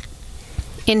time,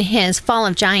 in his Fall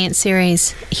of Giants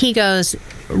series, he goes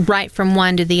right from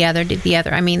one to the other.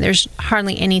 There's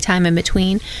hardly any time in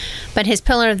between. But his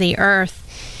Pillar of the Earth,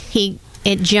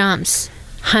 it jumps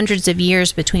hundreds of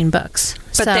years between books.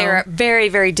 But they're very,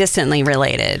 very distantly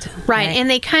related. Right, and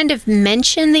they kind of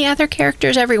mention the other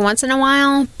characters every once in a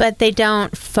while, but they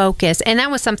don't focus. And that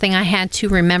was something I had to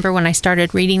remember when I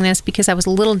started reading this because I was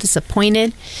a little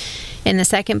disappointed in the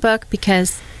second book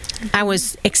because I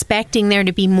was expecting there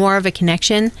to be more of a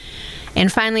connection.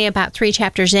 And finally, about 3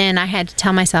 chapters in, I had to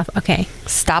tell myself, okay,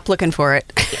 stop looking for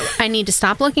it. I need to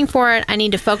stop looking for it. I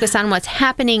need to focus on what's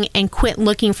happening and quit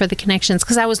looking for the connections.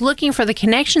 Because I was looking for the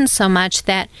connections so much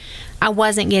that I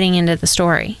wasn't getting into the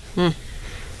story.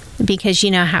 Because you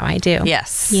know how I do.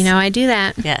 Yes. You know I do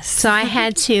that. Yes. So I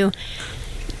had to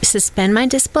suspend my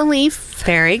disbelief.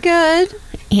 Very good.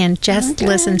 And just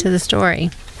listen to the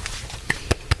story.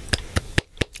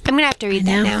 I'm going to have to read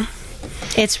that now.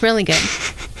 It's really good.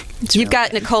 You've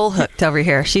got Nicole hooked over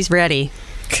here. She's ready.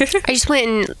 I just went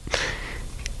and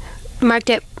marked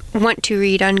it want to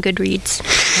read on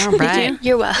Goodreads. All right. Did you?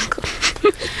 You're welcome.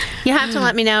 You have to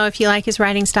let me know if you like his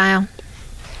writing style.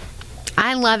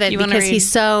 I love it because he's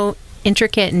so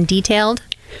intricate and detailed.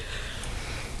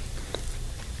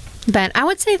 But I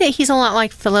would say that he's a lot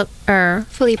like Philippa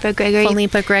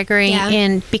Gregory. Yeah.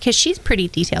 And because she's pretty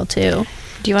detailed too.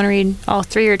 Do you want to read all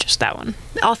 3 or just that one?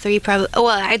 All 3 probably. Well,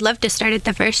 I'd love to start at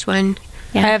the first one.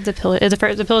 Yeah. I have the Pillars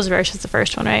of Earth is the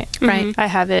first one, right? Right. I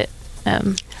have it.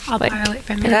 I'll borrow it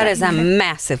from you. That is a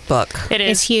massive book. It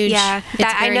is. It's huge. Yeah, It's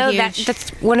I very know huge. that's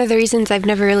one of the reasons I've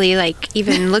never really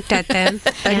even looked at them.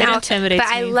 But It intimidates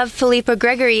I me. love Philippa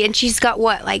Gregory, and she's got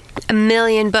like 1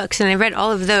 million books, and I read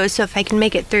all of those. So if I can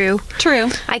make it through, True.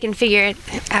 I can figure it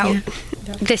out.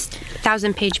 This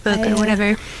 1,000-page book or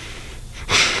whatever.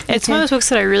 It's one of those books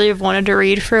that I really have wanted to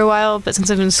read for a while, but since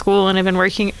I've been in school and I've been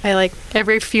working,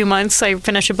 every few months I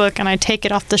finish a book and I take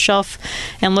it off the shelf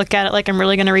and look at it like I'm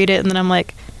really going to read it, and then I'm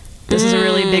like, this is a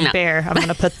really big bear. I'm going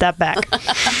to put that back.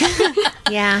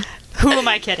 Yeah. Who am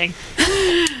I kidding?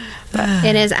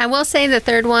 It is. I will say the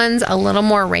third one's a little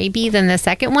more rapey than the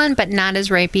second one, but not as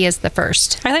rapey as the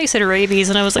first. I thought you said rabies,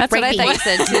 and I was like, That's what I thought you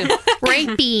said too.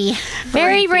 Rapey.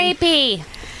 Very rapey.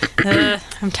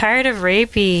 I'm tired of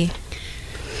rapey.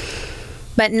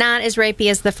 But not as rapey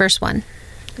as the first one.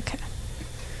 Okay.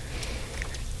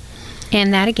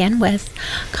 And that again was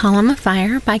Column of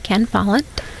Fire by Ken Follett,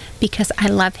 because I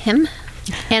love him.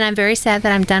 And I'm very sad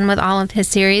that I'm done with all of his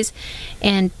series.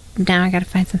 And now I got to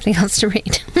find something else to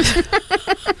read.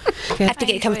 I have to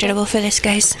get comfortable for this,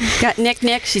 guys. Got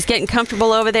Nick. She's getting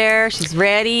comfortable over there. She's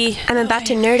ready. I'm about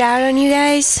to nerd out on you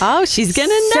guys. Oh, she's gonna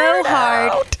nerd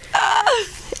hard. out.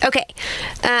 Okay.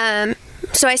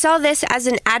 So I saw this as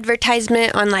an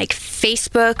advertisement on like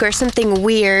Facebook or something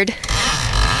weird.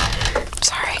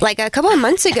 Sorry. Like a couple of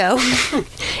months ago.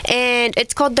 And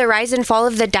it's called The Rise and Fall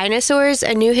of the Dinosaurs,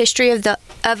 A New History of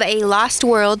a Lost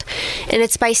World. And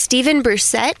it's by Stephen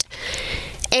Brusette.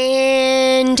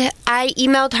 And I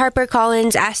emailed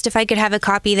HarperCollins, asked if I could have a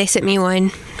copy. They sent me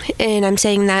one. And I'm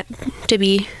saying that to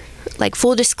be like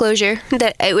full disclosure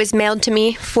that it was mailed to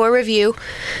me for review.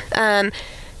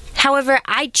 However,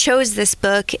 I chose this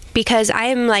book because I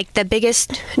am like the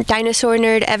biggest dinosaur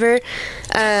nerd ever.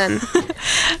 I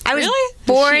was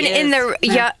born in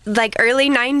the like early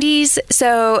 90s,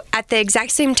 so at the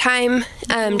exact same time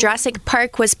Jurassic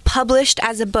Park was published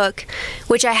as a book,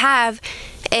 which I have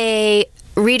an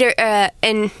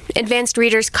advanced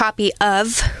reader's copy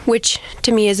of, which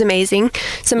to me is amazing.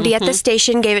 Somebody at the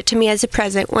station gave it to me as a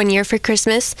present one year for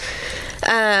Christmas.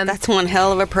 That's one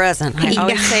hell of a present. I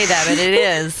always say that, but it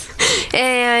is.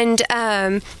 And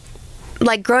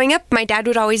like growing up, my dad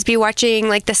would always be watching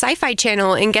like the Sci-Fi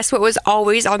Channel, and guess what was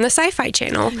always on the Sci-Fi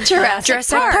Channel? Jurassic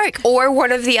Park. Or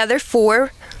one of the other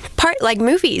 4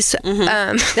 movies.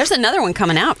 There's another one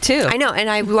coming out too. I know, and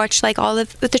I watched like all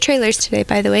of the trailers today,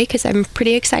 by the way, because I'm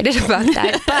pretty excited about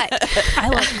that. But I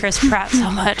love Chris Pratt so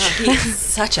much. He's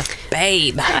such a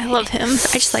babe. I love him. I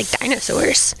just like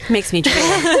dinosaurs. Makes me drool.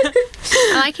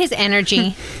 I like his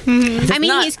energy. I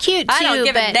mean, he's cute too. I don't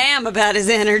give a damn about his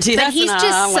energy. That's he's not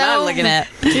just what I'm so- looking at.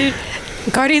 Dude,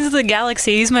 Guardians of the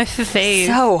Galaxy, he's my fave.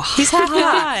 So He's half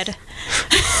god.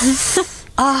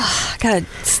 I gotta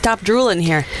stop drooling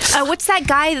here. What's that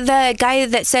guy? The guy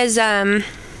that says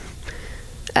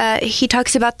he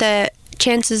talks about the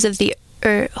chances of the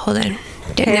hold on.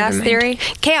 Chaos theory?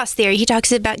 Chaos theory. He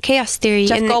talks about chaos theory.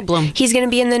 Jeff and Goldblum. He's going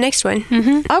to be in the next one.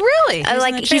 Oh, really?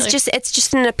 Like it's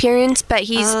just an appearance, but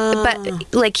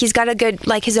but like he's got a good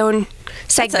like his own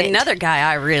That's segment. another guy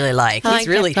I really like. He's like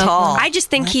really Jeff Goldblum. tall. I just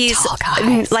think he's tall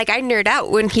guys. like I nerd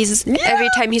out when he's every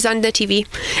time he's on the TV.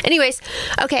 Anyways,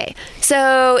 okay,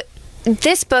 so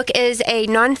this book is a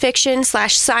nonfiction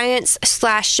 /science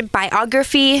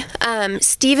 /biography.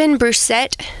 Stephen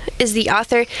Brusette is the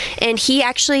author, and he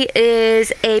actually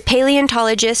is a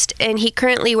paleontologist, and he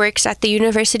currently works at the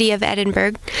University of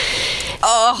Edinburgh.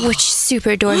 Which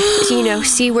super dork.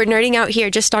 See, we're nerding out here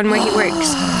just on where he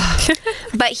works.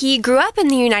 But he grew up in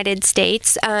the United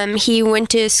States. He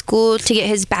went to school to get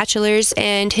his bachelor's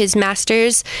and his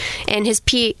master's and his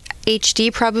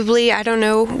PhD, probably. I don't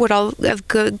know what all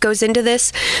goes into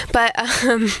this, but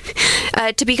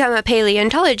to become a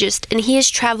paleontologist. And he has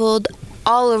traveled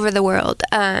all over the world,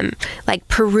 like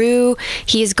Peru.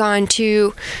 He has gone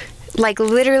to like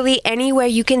literally anywhere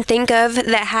you can think of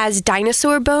that has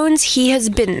dinosaur bones, he has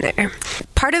been there.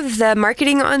 Part of the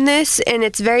marketing on this, and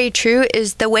it's very true,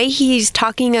 is the way he's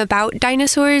talking about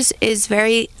dinosaurs is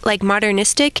very like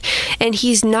modernistic, and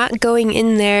he's not going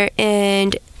in there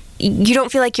and you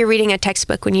don't feel like you're reading a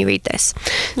textbook when you read this.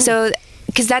 So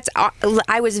because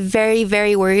I was very,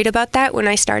 very worried about that when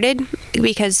I started,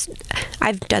 because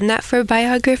I've done that for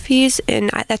biographies, and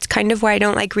that's kind of why I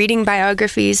don't like reading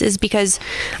biographies, is because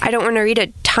I don't want to read a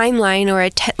timeline or a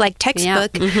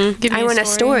textbook. Give me I want a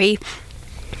story.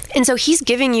 And so he's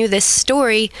giving you this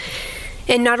story,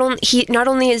 and not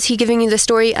only is he giving you the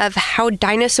story of how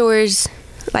dinosaurs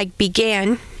like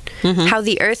began, how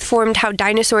the earth formed, how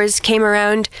dinosaurs came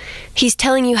around. He's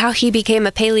telling you how he became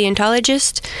a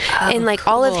paleontologist and like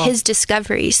all of his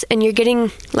discoveries, and you're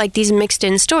getting like these mixed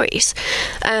in stories.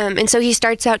 And so he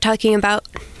starts out talking about,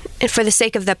 for the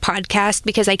sake of the podcast,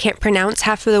 because I can't pronounce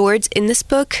half of the words in this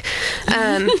book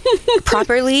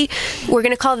properly, we're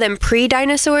going to call them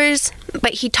pre-dinosaurs.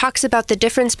 But he talks about the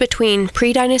difference between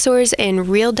pre-dinosaurs and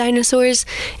real dinosaurs,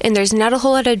 and there's not a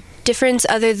whole lot of difference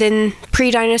other than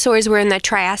pre-dinosaurs were in the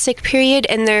Triassic period,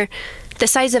 and they're the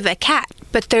size of a cat,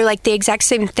 but they're like the exact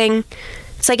same thing.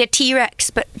 It's like a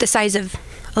T-Rex, but the size of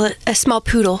a small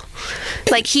poodle.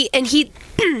 Like he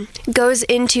goes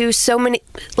into so many,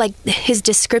 like his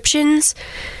descriptions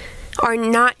are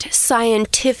not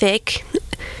scientific,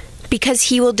 because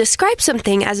he will describe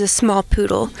something as a small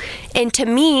poodle, and to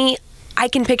me, I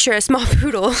can picture a small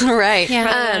poodle. Right.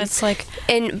 Yeah. It's like,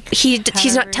 and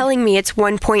he's not telling me it's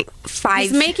 1.5.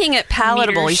 He's making it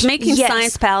palatable. meters. He's making Yes.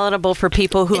 science palatable for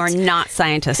people who are not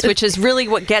scientists, which is really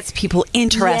what gets people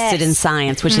interested Yes. in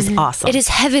science, which is awesome. It is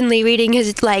heavenly reading.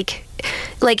 His like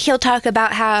he'll talk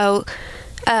about how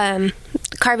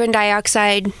carbon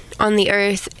dioxide on the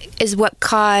earth is what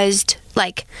caused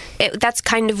that's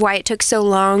kind of why it took so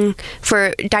long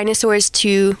for dinosaurs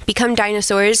to become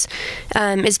dinosaurs,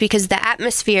 is because the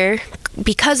atmosphere,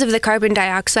 because of the carbon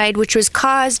dioxide, which was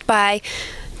caused by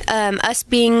us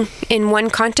being in one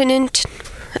continent,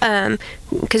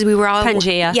 because we were all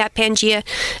Pangea. Yeah, Pangea.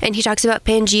 And he talks about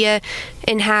Pangea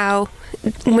and how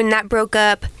when that broke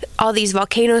up, all these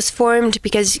volcanoes formed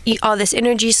because all this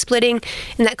energy splitting,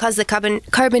 and that caused the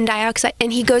carbon dioxide.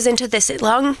 And he goes into this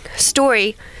long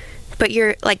story, but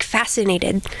you're like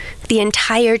fascinated the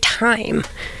entire time.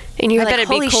 And you're I bet like, it'd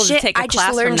be holy cool to shit, take a I just class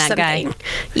from learned that guy.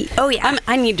 something. Oh, yeah.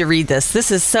 I need to read this.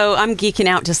 I'm geeking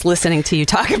out just listening to you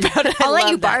talk about it. I'll let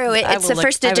you borrow it. It's the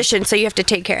first edition, so you have to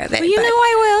take care of it. Well, you know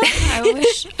I will.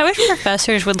 I wish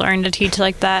professors would learn to teach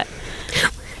like that.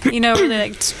 You know, really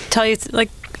like tell you like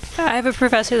I have a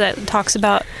professor that talks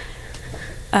about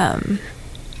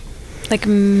like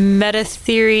meta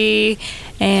theory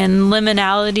and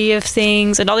liminality of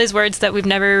things and all these words that we've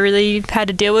never really had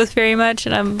to deal with very much.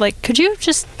 And I'm like, could you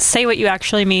just say what you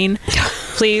actually mean,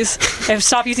 please? And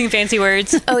stop using fancy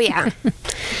words. Oh, yeah.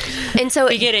 And so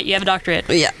We get it. You have a doctorate.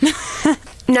 Yeah.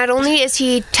 not only is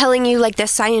he telling you like the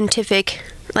scientific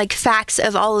like facts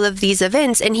of all of these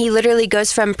events, and he literally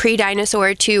goes from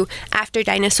pre-dinosaur to after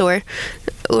dinosaur.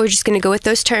 We're just going to go with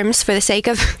those terms for the sake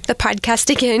of the podcast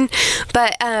again.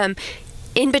 But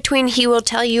in between, he will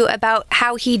tell you about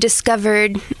how he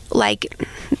discovered like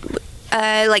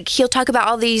he'll talk about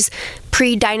all these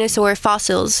pre-dinosaur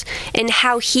fossils and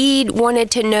how he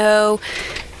wanted to know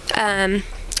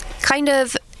kind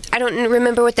of, I don't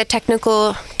remember what the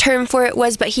technical term for it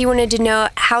was, but he wanted to know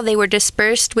how they were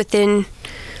dispersed within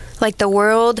like the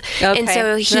world. Okay, and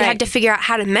so he had to figure out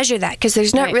how to measure that, because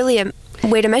there's not really a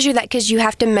way to measure that, because you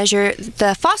have to measure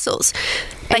the fossils.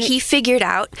 But he figured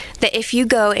out that if you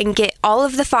go and get all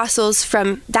of the fossils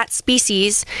from that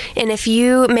species, and if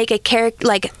you make a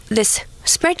like this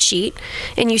spreadsheet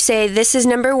and you say this is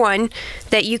number 1,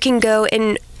 that you can go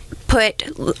and put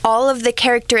all of the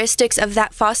characteristics of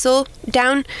that fossil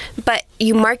down, but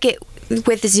you mark it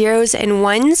with 0s and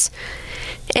 1s,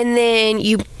 and then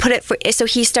you put it for, so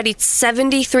he studied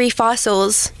 73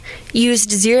 fossils, used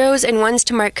 0s and 1s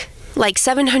to mark like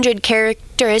 700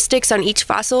 characteristics on each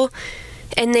fossil,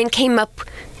 and then came up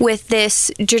with this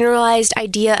generalized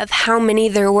idea of how many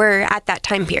there were at that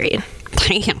time period.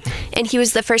 Damn. And he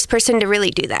was the first person to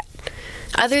really do that.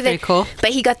 Other than, pretty cool.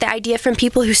 But he got the idea from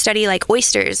people who study like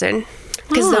oysters, and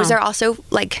because those are also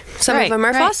like some of them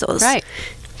are fossils. Right.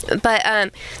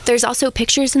 But there's also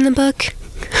pictures in the book.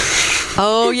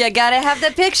 Oh, you gotta have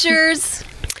the pictures.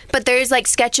 But there's like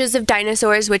sketches of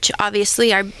dinosaurs, which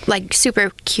obviously are like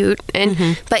super cute,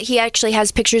 and but he actually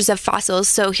has pictures of fossils,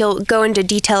 so he'll go into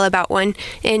detail about one,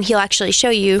 and he'll actually show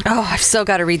you Oh, I've still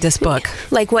got to read this book.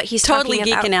 like what he's Totally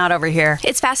talking about. geeking out over here.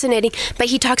 It's fascinating, but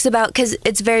he talks about, because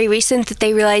it's very recent that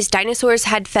they realized dinosaurs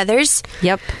had feathers.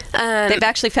 Yep. They've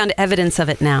actually found evidence of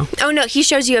it now. Oh no, he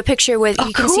shows you a picture with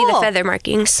you can see the cool. feather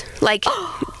markings. Like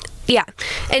yeah.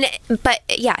 But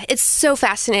it's so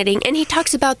fascinating. And he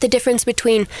talks about the difference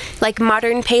between like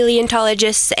modern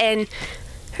paleontologists and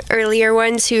earlier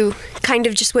ones who kind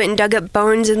of just went and dug up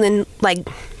bones and then like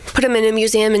put them in a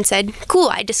museum and said, "Cool,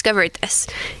 I discovered this."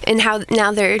 And how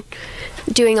now they're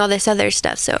doing all this other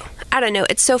stuff. So, I don't know,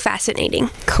 it's so fascinating.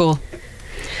 Cool.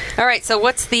 All right, so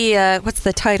what's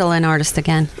the title and artist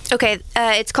again? Okay,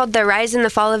 it's called The Rise and the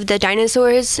Fall of the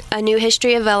Dinosaurs, A New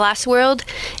History of a Lost World,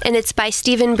 and it's by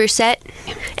Stephen Brusette.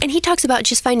 And he talks about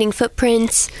just finding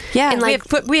footprints. Yeah, and like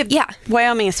we have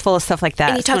Wyoming is full of stuff like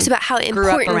that. and he talks Someone about how grew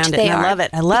up important around it, they and are. I love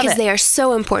it. I love because it. they are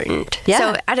so important. Yeah.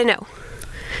 So, I don't know.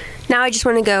 Now I just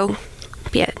want to go.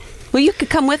 Yeah. Well, you could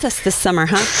come with us this summer,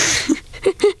 huh?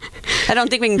 I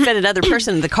don't think we can fit another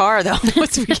person in the car, though,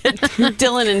 once we get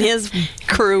Dylan and his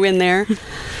crew in there.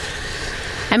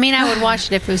 I mean, I would watch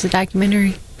it if it was a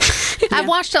documentary. I've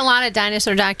watched a lot of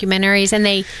dinosaur documentaries, and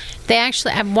they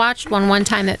actually, I've watched one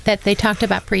time that they talked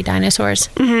about pre-dinosaurs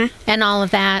and all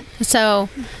of that. So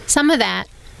some of that,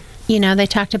 they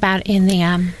talked about in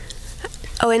the...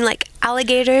 Oh, and like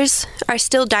alligators are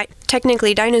still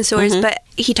technically dinosaurs, but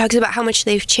he talks about how much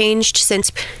they've changed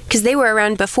since, because they were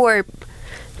around before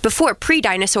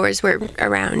pre-dinosaurs were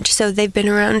around, so they've been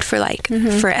around for like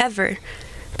forever.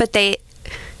 But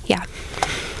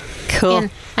Cool.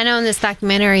 And I know in this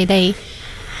documentary they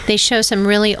show some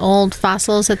really old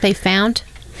fossils that they found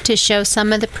to show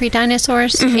some of the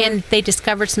pre-dinosaurs, and they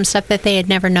discovered some stuff that they had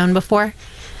never known before.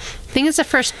 I think it's the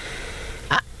first...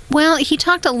 Well, he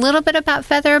talked a little bit about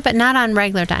feather, but not on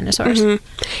regular dinosaurs. And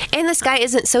this guy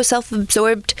isn't so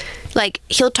self-absorbed. Like,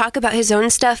 he'll talk about his own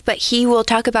stuff, but he will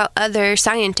talk about other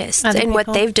scientists and what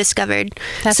people. they've discovered.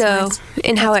 That's so, nice.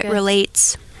 and how That's it good.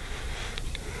 relates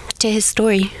to his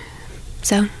story.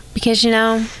 So, Because,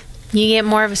 you get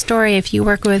more of a story if you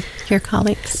work with your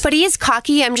colleagues. but he is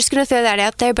cocky. I'm just going to throw that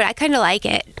out there, but I kind of like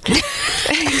it.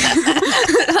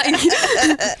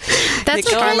 That's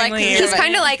Nicole, like, like, He's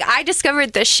kind of like, I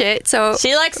discovered this shit, so...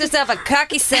 She likes herself a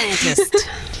cocky scientist.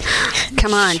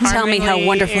 Come on, tell me how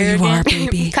wonderful you are,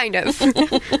 baby. Kind of.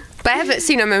 But I haven't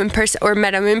seen him in person or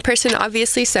met him in person,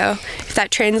 obviously, so if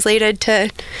that translated to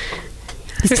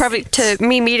It's probably to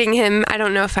me meeting him. I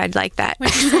don't know if I'd like that.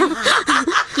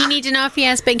 You need to know if he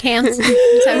has big hands.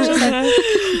 Is that what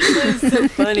you said? So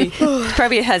funny.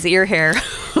 Probably has ear hair.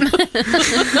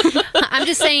 I'm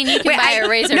just saying you can buy a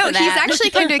razor no, for that. he's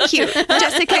actually kind of cute.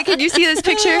 Jessica, can you see this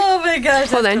picture? Oh my gosh,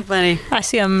 Hold on. so funny. I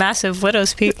see a massive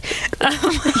widow's peak. He's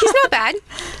not bad.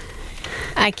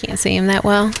 I can't see him that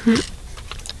well.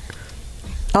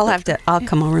 I'll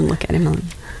come over and look at him.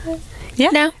 Yeah.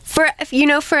 No. For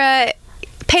a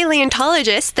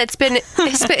paleontologist that's spent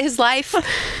his life.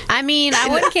 I mean, I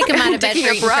wouldn't kick him out of bed for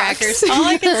eating crackers. All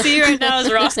I can see right now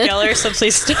is Ross Geller, so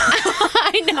please stop.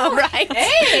 I know, right?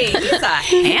 Hey, he's a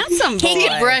handsome boy. He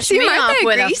could brush See me Martha off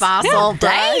with a agrees. fossil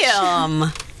brush.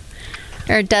 Damn.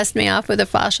 Or dust me off with a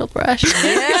fossil brush.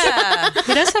 Yeah.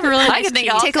 He does have really I nice can think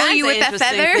teeth. all Tickle kinds you of with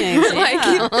that interesting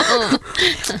feather?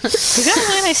 things. He's got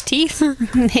really nice teeth.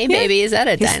 Hey, baby, is that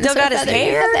a dinosaur still got his feather you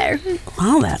hair? got there?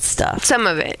 All that stuff. Some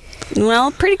of it.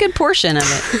 Well, pretty good portion of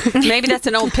it. Maybe that's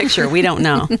an old picture. We don't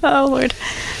know. Oh, Lord.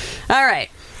 All right.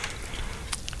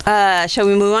 Shall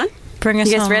we move on? Bring us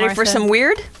You guys home, ready Martha. for some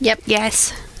weird? Yep.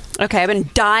 Yes. Okay, I've been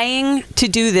dying to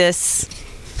do this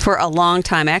for a long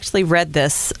time. I actually read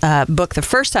this book the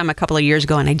first time a couple of years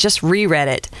ago, and I just reread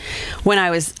it when I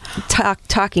was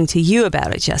talking to you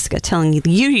about it, Jessica, telling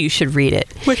you should read it.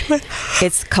 Which one?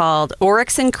 It's called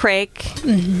Oryx and Crake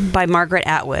by Margaret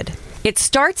Atwood. It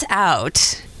starts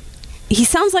out, he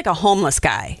sounds like a homeless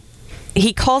guy.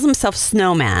 He calls himself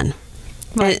Snowman.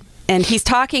 And he's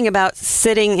talking about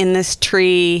sitting in this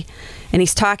tree, and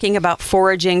he's talking about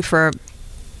foraging for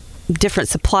different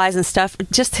supplies and stuff.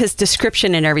 Just his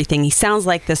description and everything. He sounds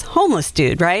like this homeless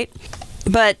dude, right?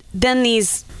 But then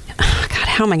these... God,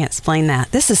 how am I going to explain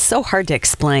that? This is so hard to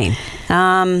explain.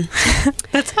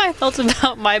 That's how I felt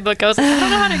about my book. I was like, I don't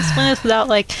know how to explain this without,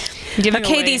 like, giving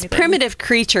away These anything. primitive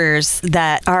creatures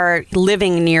that are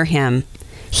living near him,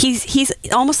 he's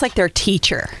almost like their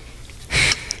teacher.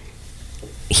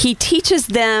 He teaches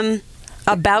them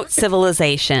about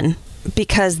civilization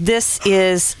because this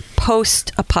is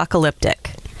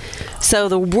post-apocalyptic. So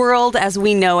the world as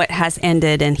we know it has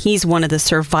ended, and he's one of the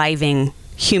surviving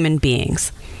human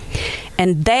beings.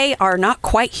 And they are not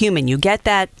quite human. You get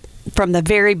that from the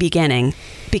very beginning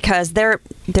because they're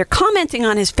commenting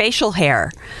on his facial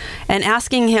hair and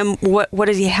asking him what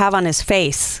does he have on his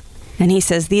face. And he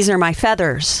says, "These are my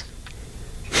feathers."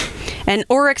 And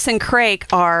Oryx and Crake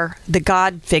are the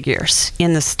god figures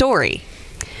in the story.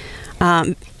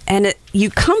 You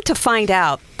come to find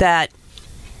out that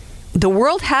the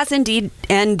world has indeed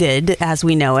ended as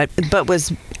we know it, but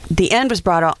the end was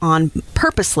brought on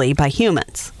purposely by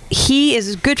humans. He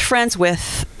is good friends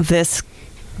with this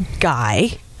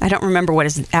guy. I don't remember what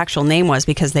his actual name was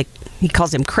because he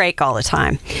calls him Crake all the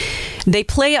time. They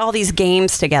play all these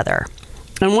games together.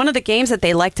 And one of the games that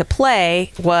they like to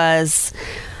play was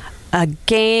a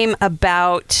game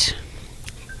about,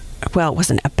 well, it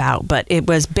wasn't about, but it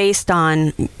was based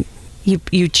on,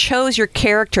 you chose your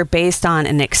character based on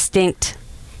an extinct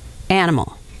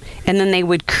animal. And then they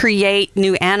would create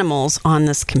new animals on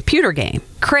this computer game.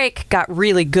 Crake got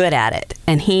really good at it,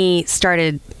 and he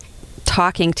started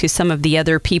talking to some of the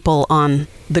other people on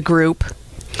the group.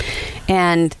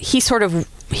 And he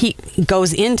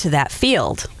goes into that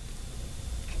field.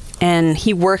 And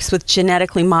he works with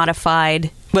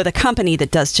with a company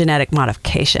that does genetic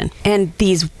modification. And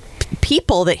these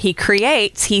people that he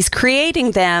creates, he's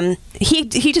creating them. He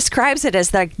describes it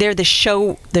as like they're the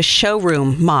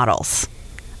showroom models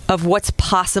of what's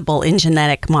possible in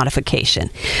genetic modification.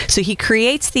 So he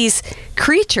creates these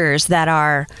creatures that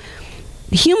are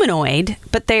humanoid,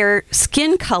 but their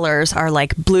skin colors are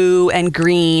like blue and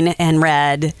green and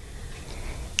red.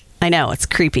 I know, it's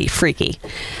creepy, freaky.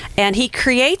 And he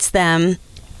creates them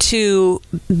to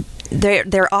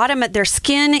their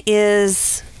skin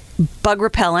is bug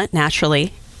repellent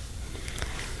naturally.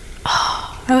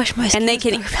 Oh, I wish my skin and they was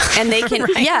can bug repellent. and they can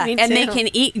Right, yeah, me and they too. can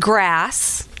eat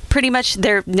grass. Pretty much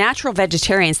they're natural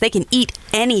vegetarians. They can eat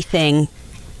anything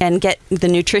and get the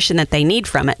nutrition that they need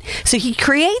from it. So he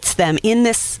creates them in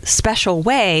this special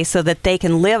way so that they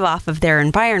can live off of their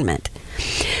environment.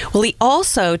 Well, he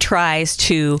also tries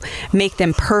to make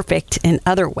them perfect in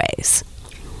other ways.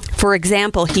 For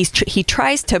example, he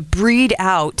tries to breed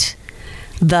out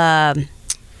the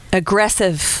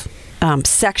aggressive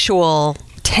sexual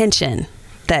tension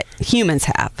that humans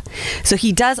have. So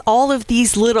he does all of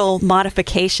these little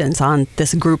modifications on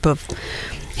this group of...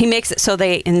 He makes it so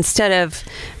they, instead of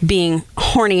being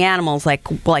horny animals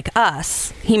like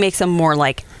us, he makes them more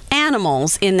like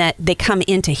animals in that they come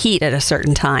into heat at a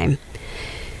certain time.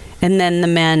 And then the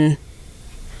men,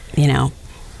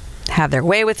 have their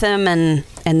way with them, and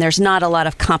and there's not a lot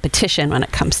of competition when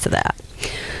it comes to that.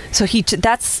 So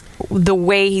that's the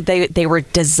way they were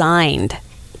designed.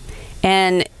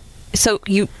 And so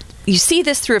you see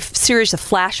this through a series of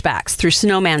flashbacks through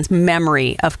Snowman's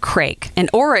memory of Crake. And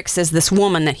Oryx is this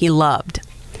woman that he loved.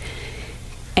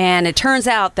 And it turns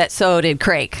out that so did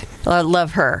Crake. I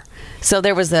love her. So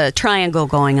there was a triangle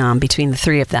going on between the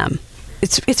three of them.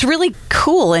 It's really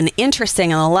cool and interesting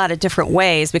in a lot of different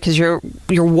ways, because you're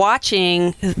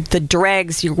watching the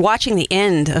dregs, you're watching the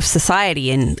end of society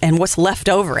and what's left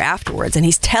over afterwards. And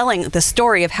he's telling the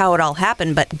story of how it all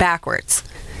happened, but backwards.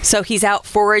 So he's out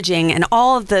foraging, and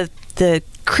all of the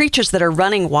creatures that are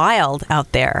running wild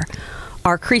out there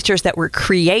are creatures that were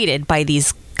created by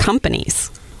these companies.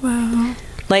 Wow.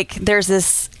 Like there's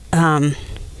this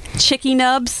Chicky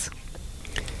Nubs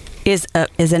is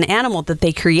an animal that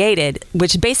they created,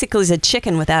 which basically is a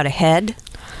chicken without a head.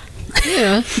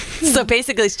 Yeah. So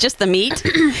basically it's just the meat.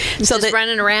 So just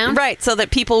running around? Right, so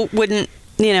that people wouldn't,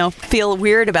 feel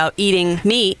weird about eating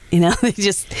meat.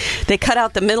 They cut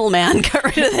out the middleman, got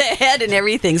rid of the head and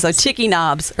everything. So Chicky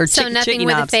Knobs or so nothing chicky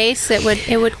with knobs. a face that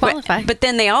would qualify. But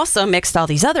then they also mixed all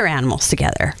these other animals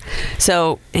together.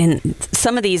 So, and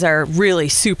some of these are really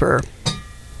super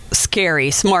scary,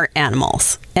 smart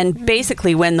animals. And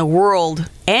basically when the world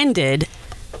ended,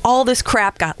 all this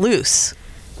crap got loose.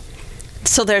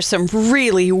 So there's some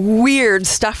really weird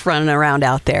stuff running around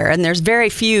out there, and there's very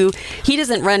few. He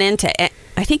doesn't run into,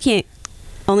 I think he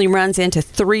only runs into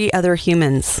 3 other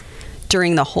humans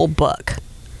during the whole book.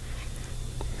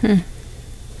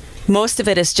 Most of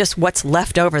it is just what's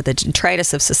left over, the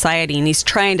detritus of society, and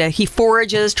he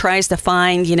forages, tries to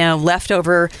find,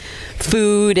 leftover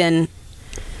food. And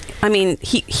I mean,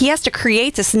 he has to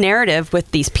create this narrative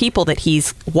with these people that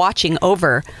he's watching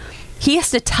over. He has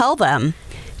to tell them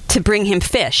to bring him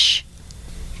fish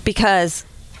because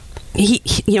he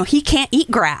can't eat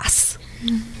grass.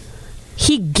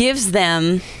 He gives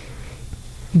them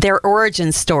their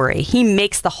origin story. He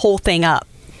makes the whole thing up.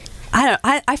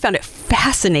 I found it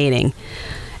fascinating,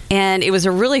 and it was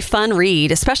a really fun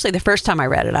read, especially the first time I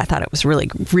read it. I thought it was really,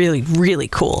 really, really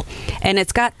cool. And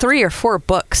it's got 3 or 4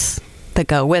 books that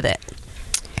go with it.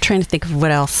 I'm trying to think of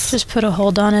what else. Just put a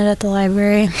hold on it at the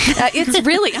library. It's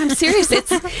really, I'm serious.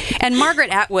 And Margaret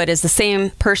Atwood is the same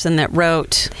person that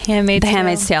wrote The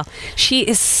Handmaid's Tale. She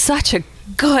is such a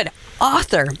good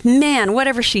author. Man,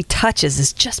 whatever she touches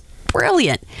is just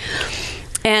brilliant.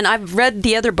 And I've read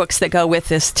the other books that go with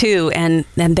this too, and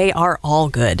they are all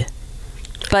good.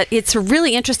 But it's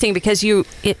really interesting because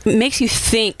it makes you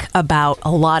think about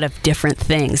a lot of different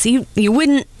things. You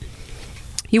wouldn't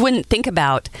think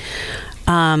about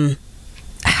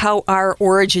how our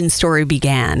origin story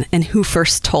began and who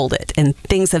first told it and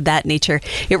things of that nature.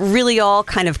 It really all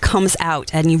kind of comes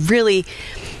out, and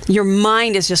your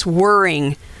mind is just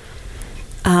whirring.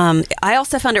 I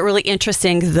also found it really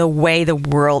interesting the way the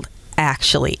world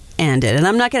actually ended. And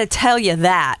I'm not going to tell you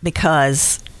that,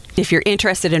 because if you're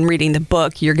interested in reading the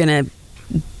book, you're going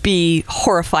to be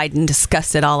horrified and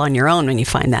disgusted all on your own when you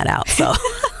find that out. So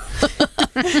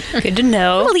good to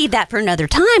know. We'll leave that for another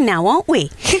time now, won't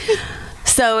we?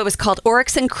 So it was called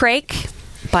Oryx and Crake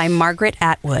by Margaret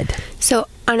Atwood. So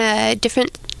on a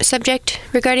different subject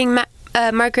regarding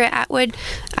Margaret Atwood,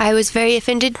 I was very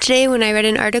offended today when I read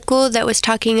an article that was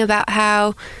talking about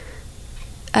how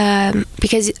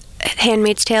because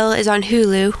Handmaid's Tale is on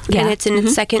Hulu, and it's in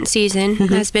its second season,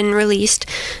 has been released.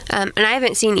 And I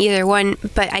haven't seen either one,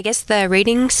 but I guess the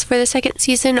ratings for the second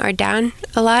season are down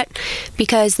a lot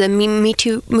because the Me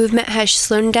Too movement has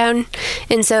slowed down.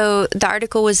 And so the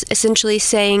article was essentially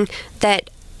saying that,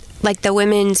 like, the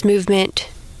women's movement,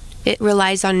 it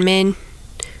relies on men.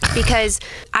 Because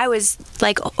I was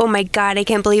like, oh my God, I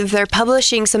can't believe they're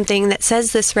publishing something that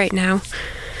says this right now.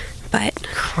 But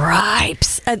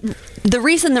cripes. The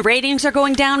reason the ratings are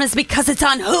going down is because it's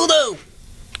on Hulu.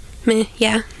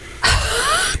 Yeah.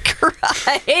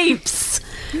 Cripes.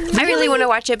 I really want to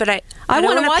watch it, but I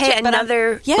want to pay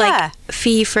another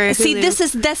fee for Hulu. See, this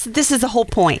is the whole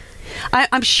point.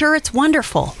 I'm sure it's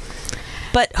wonderful,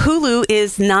 but Hulu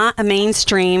is not a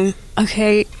mainstream.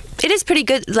 Okay. It is pretty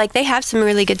good. Like, they have some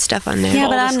really good stuff on there. Yeah,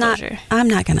 but I'm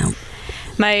not gonna.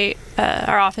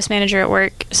 Our office manager at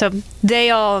work, so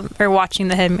they all are watching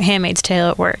The Handmaid's Tale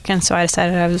at work, and so I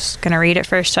decided I was going to read it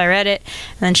first, so I read it,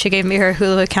 and then she gave me her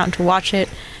Hulu account to watch it.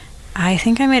 I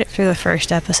think I made it through the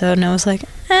first episode, and I was like,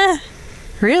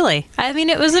 Really? I mean,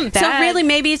 it wasn't bad. So really,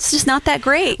 maybe it's just not that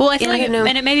great. Well, I feel like,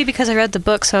 and it may be because I read the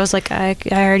book, so I was like, I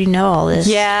already know all this.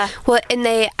 Yeah. Well, and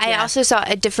I also saw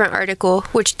a different article,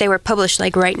 which they were published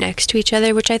like right next to each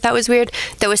other, which I thought was weird,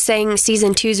 that was saying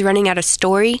season 2's running out of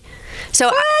story. So,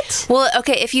 What? Well,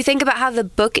 okay, if you think about how the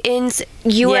book ends,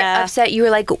 you were upset. You were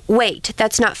like, wait,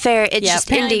 that's not fair. It's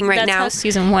just ending right That's now. how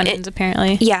season 1 ends,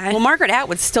 apparently. Yeah. Well, Margaret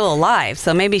Atwood's still alive,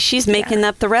 so maybe she's making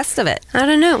up the rest of it. I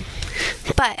don't know.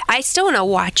 But I still want to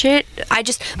watch it.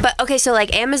 But okay, so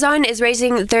like Amazon is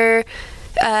raising their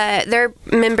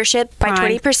membership by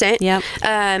Prime. 20%. Yep.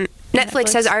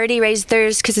 Netflix has already raised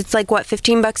theirs because it's like, what,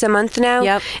 $15 a month now?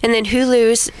 Yep. And then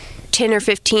Hulu's 10 or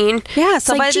 15. Yeah, It's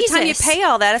so like, by the time you Jesus, pay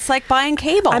all that, it's like buying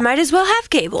cable. I might as well have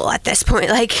cable at this point.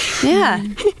 Like, yeah.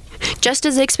 just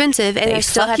as expensive, and They I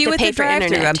still fuck have you to with pay the for drive-thru,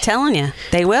 internet. I'm telling you.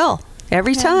 They will.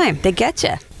 Every time. They get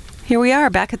you. Here we are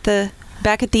back at the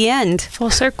end. Full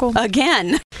circle.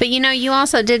 Again. But you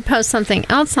also did post something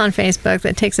else on Facebook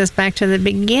that takes us back to the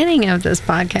beginning of this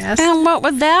podcast. And what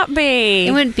would that be?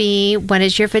 It would be, what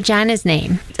is your vagina's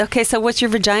name? Okay, so what's your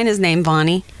vagina's name,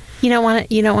 Bonnie? You don't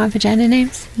want vagina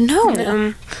names?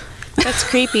 No. That's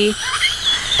creepy.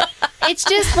 It's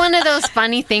just one of those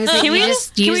funny things that you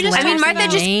just use. I mean, Martha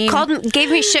just name.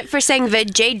 gave me shit for saying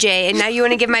JJ, and now you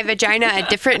want to give my vagina a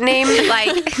different name?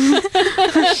 Like,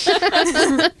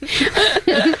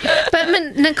 But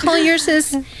Nicole, yours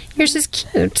is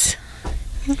cute.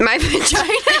 my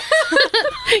vagina.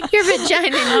 Your vagina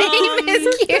name is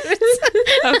cute.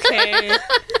 Okay.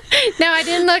 No, I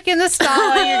didn't look in the stall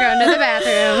while you're going to the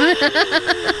bathroom.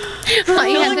 While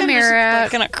you had the mirror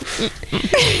out.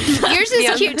 Yours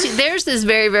is cute too. Theirs is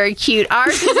very, very cute.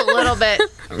 Ours is a little bit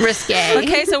risque.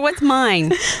 Okay, so what's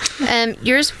mine?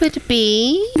 Yours would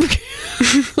be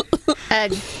a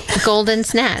golden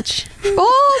snatch.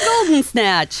 Oh, Golden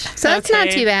Snatch. So that's not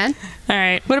Okay. too bad. All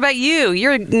right. What about you?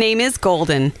 Your name is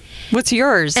Golden. What's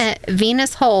yours?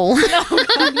 Venus Hole.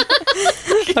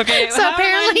 Okay. So how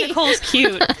apparently- am I Nicole's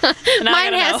cute. Now I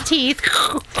Mine gotta has know. teeth.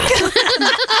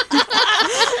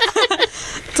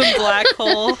 It's a black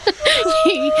hole.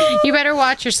 You better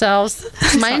watch yourselves.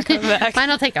 Mine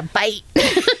will take a bite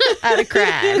out of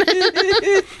crab.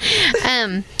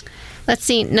 Let's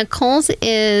see. Nicole's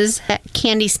is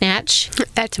Candy Snatch,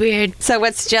 That's weird. So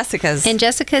what's Jessica's? and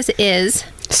Jessica's is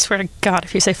I swear to God,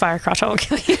 if you say fire crotch, I will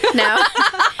kill you. no.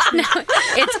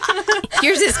 It's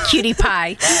yours is Cutie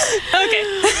Pie.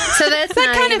 Okay. So that's that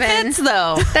not kind of even. fits,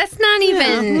 though. That's not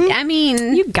even. I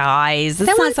mean, You guys, it's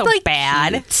that not was so like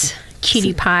bad. cute.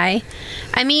 Cutie Pie.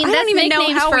 I mean, I that's don't even know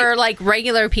nicknames how for like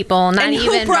regular people, not And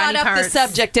even who brought body up parts. the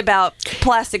subject about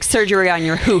plastic surgery on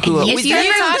your hoo-hoo? It If was you're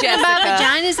you, talking Jessica. about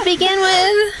vaginas to begin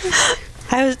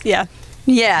with, I was, yeah.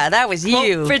 Yeah, that was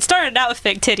you. Well, it started out with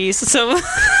fake titties, so.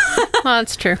 well,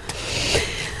 it's true.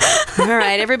 All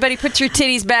right, everybody put your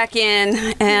titties back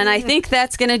in. And I think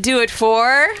that's going to do it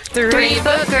for... Three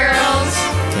Book Girls.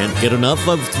 Can't get enough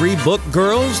of Three Book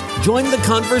Girls? Join the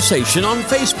conversation on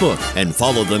Facebook and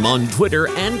follow them on Twitter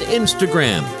and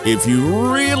Instagram. If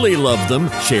you really love them,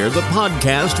 share the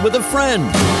podcast with a friend.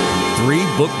 Three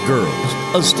Book Girls,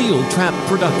 a Steel Trap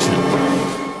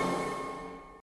production.